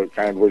 all the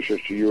kind wishes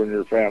to you and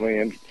your family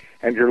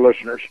and your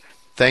listeners.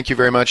 Thank you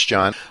very much,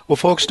 John. Well,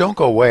 folks, don't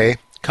go away.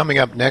 Coming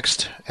up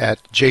next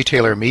at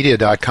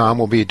jtaylormedia.com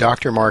will be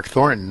Dr. Mark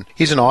Thornton.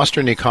 He's an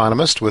Austrian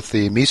economist with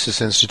the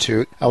Mises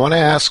Institute. I want to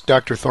ask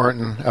Dr.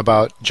 Thornton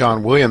about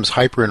John Williams'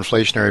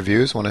 hyperinflationary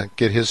views. I want to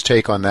get his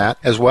take on that,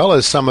 as well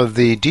as some of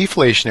the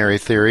deflationary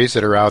theories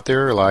that are out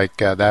there, like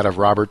that of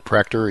Robert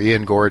Prechter,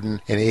 Ian Gordon,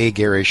 and A.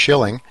 Gary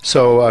Schilling.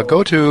 So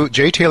go to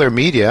J. Taylor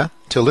Media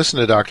to listen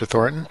to Dr.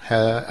 Thornton,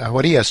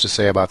 what he has to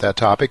say about that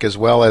topic, as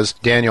well as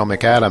Daniel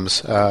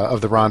McAdams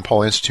of the Ron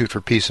Paul Institute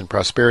for Peace and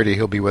Prosperity.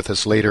 He'll be with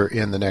us later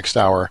in the next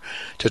hour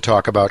to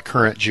talk about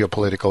current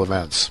geopolitical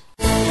events.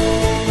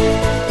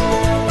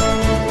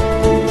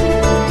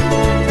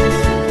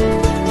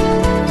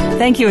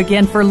 Thank you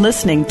again for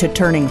listening to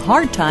Turning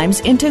Hard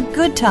Times into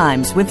Good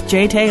Times with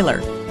Jay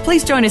Taylor.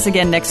 Please join us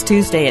again next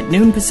Tuesday at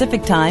noon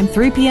Pacific Time,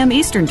 3 p.m.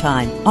 Eastern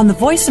Time on the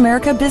Voice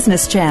America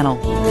Business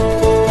Channel.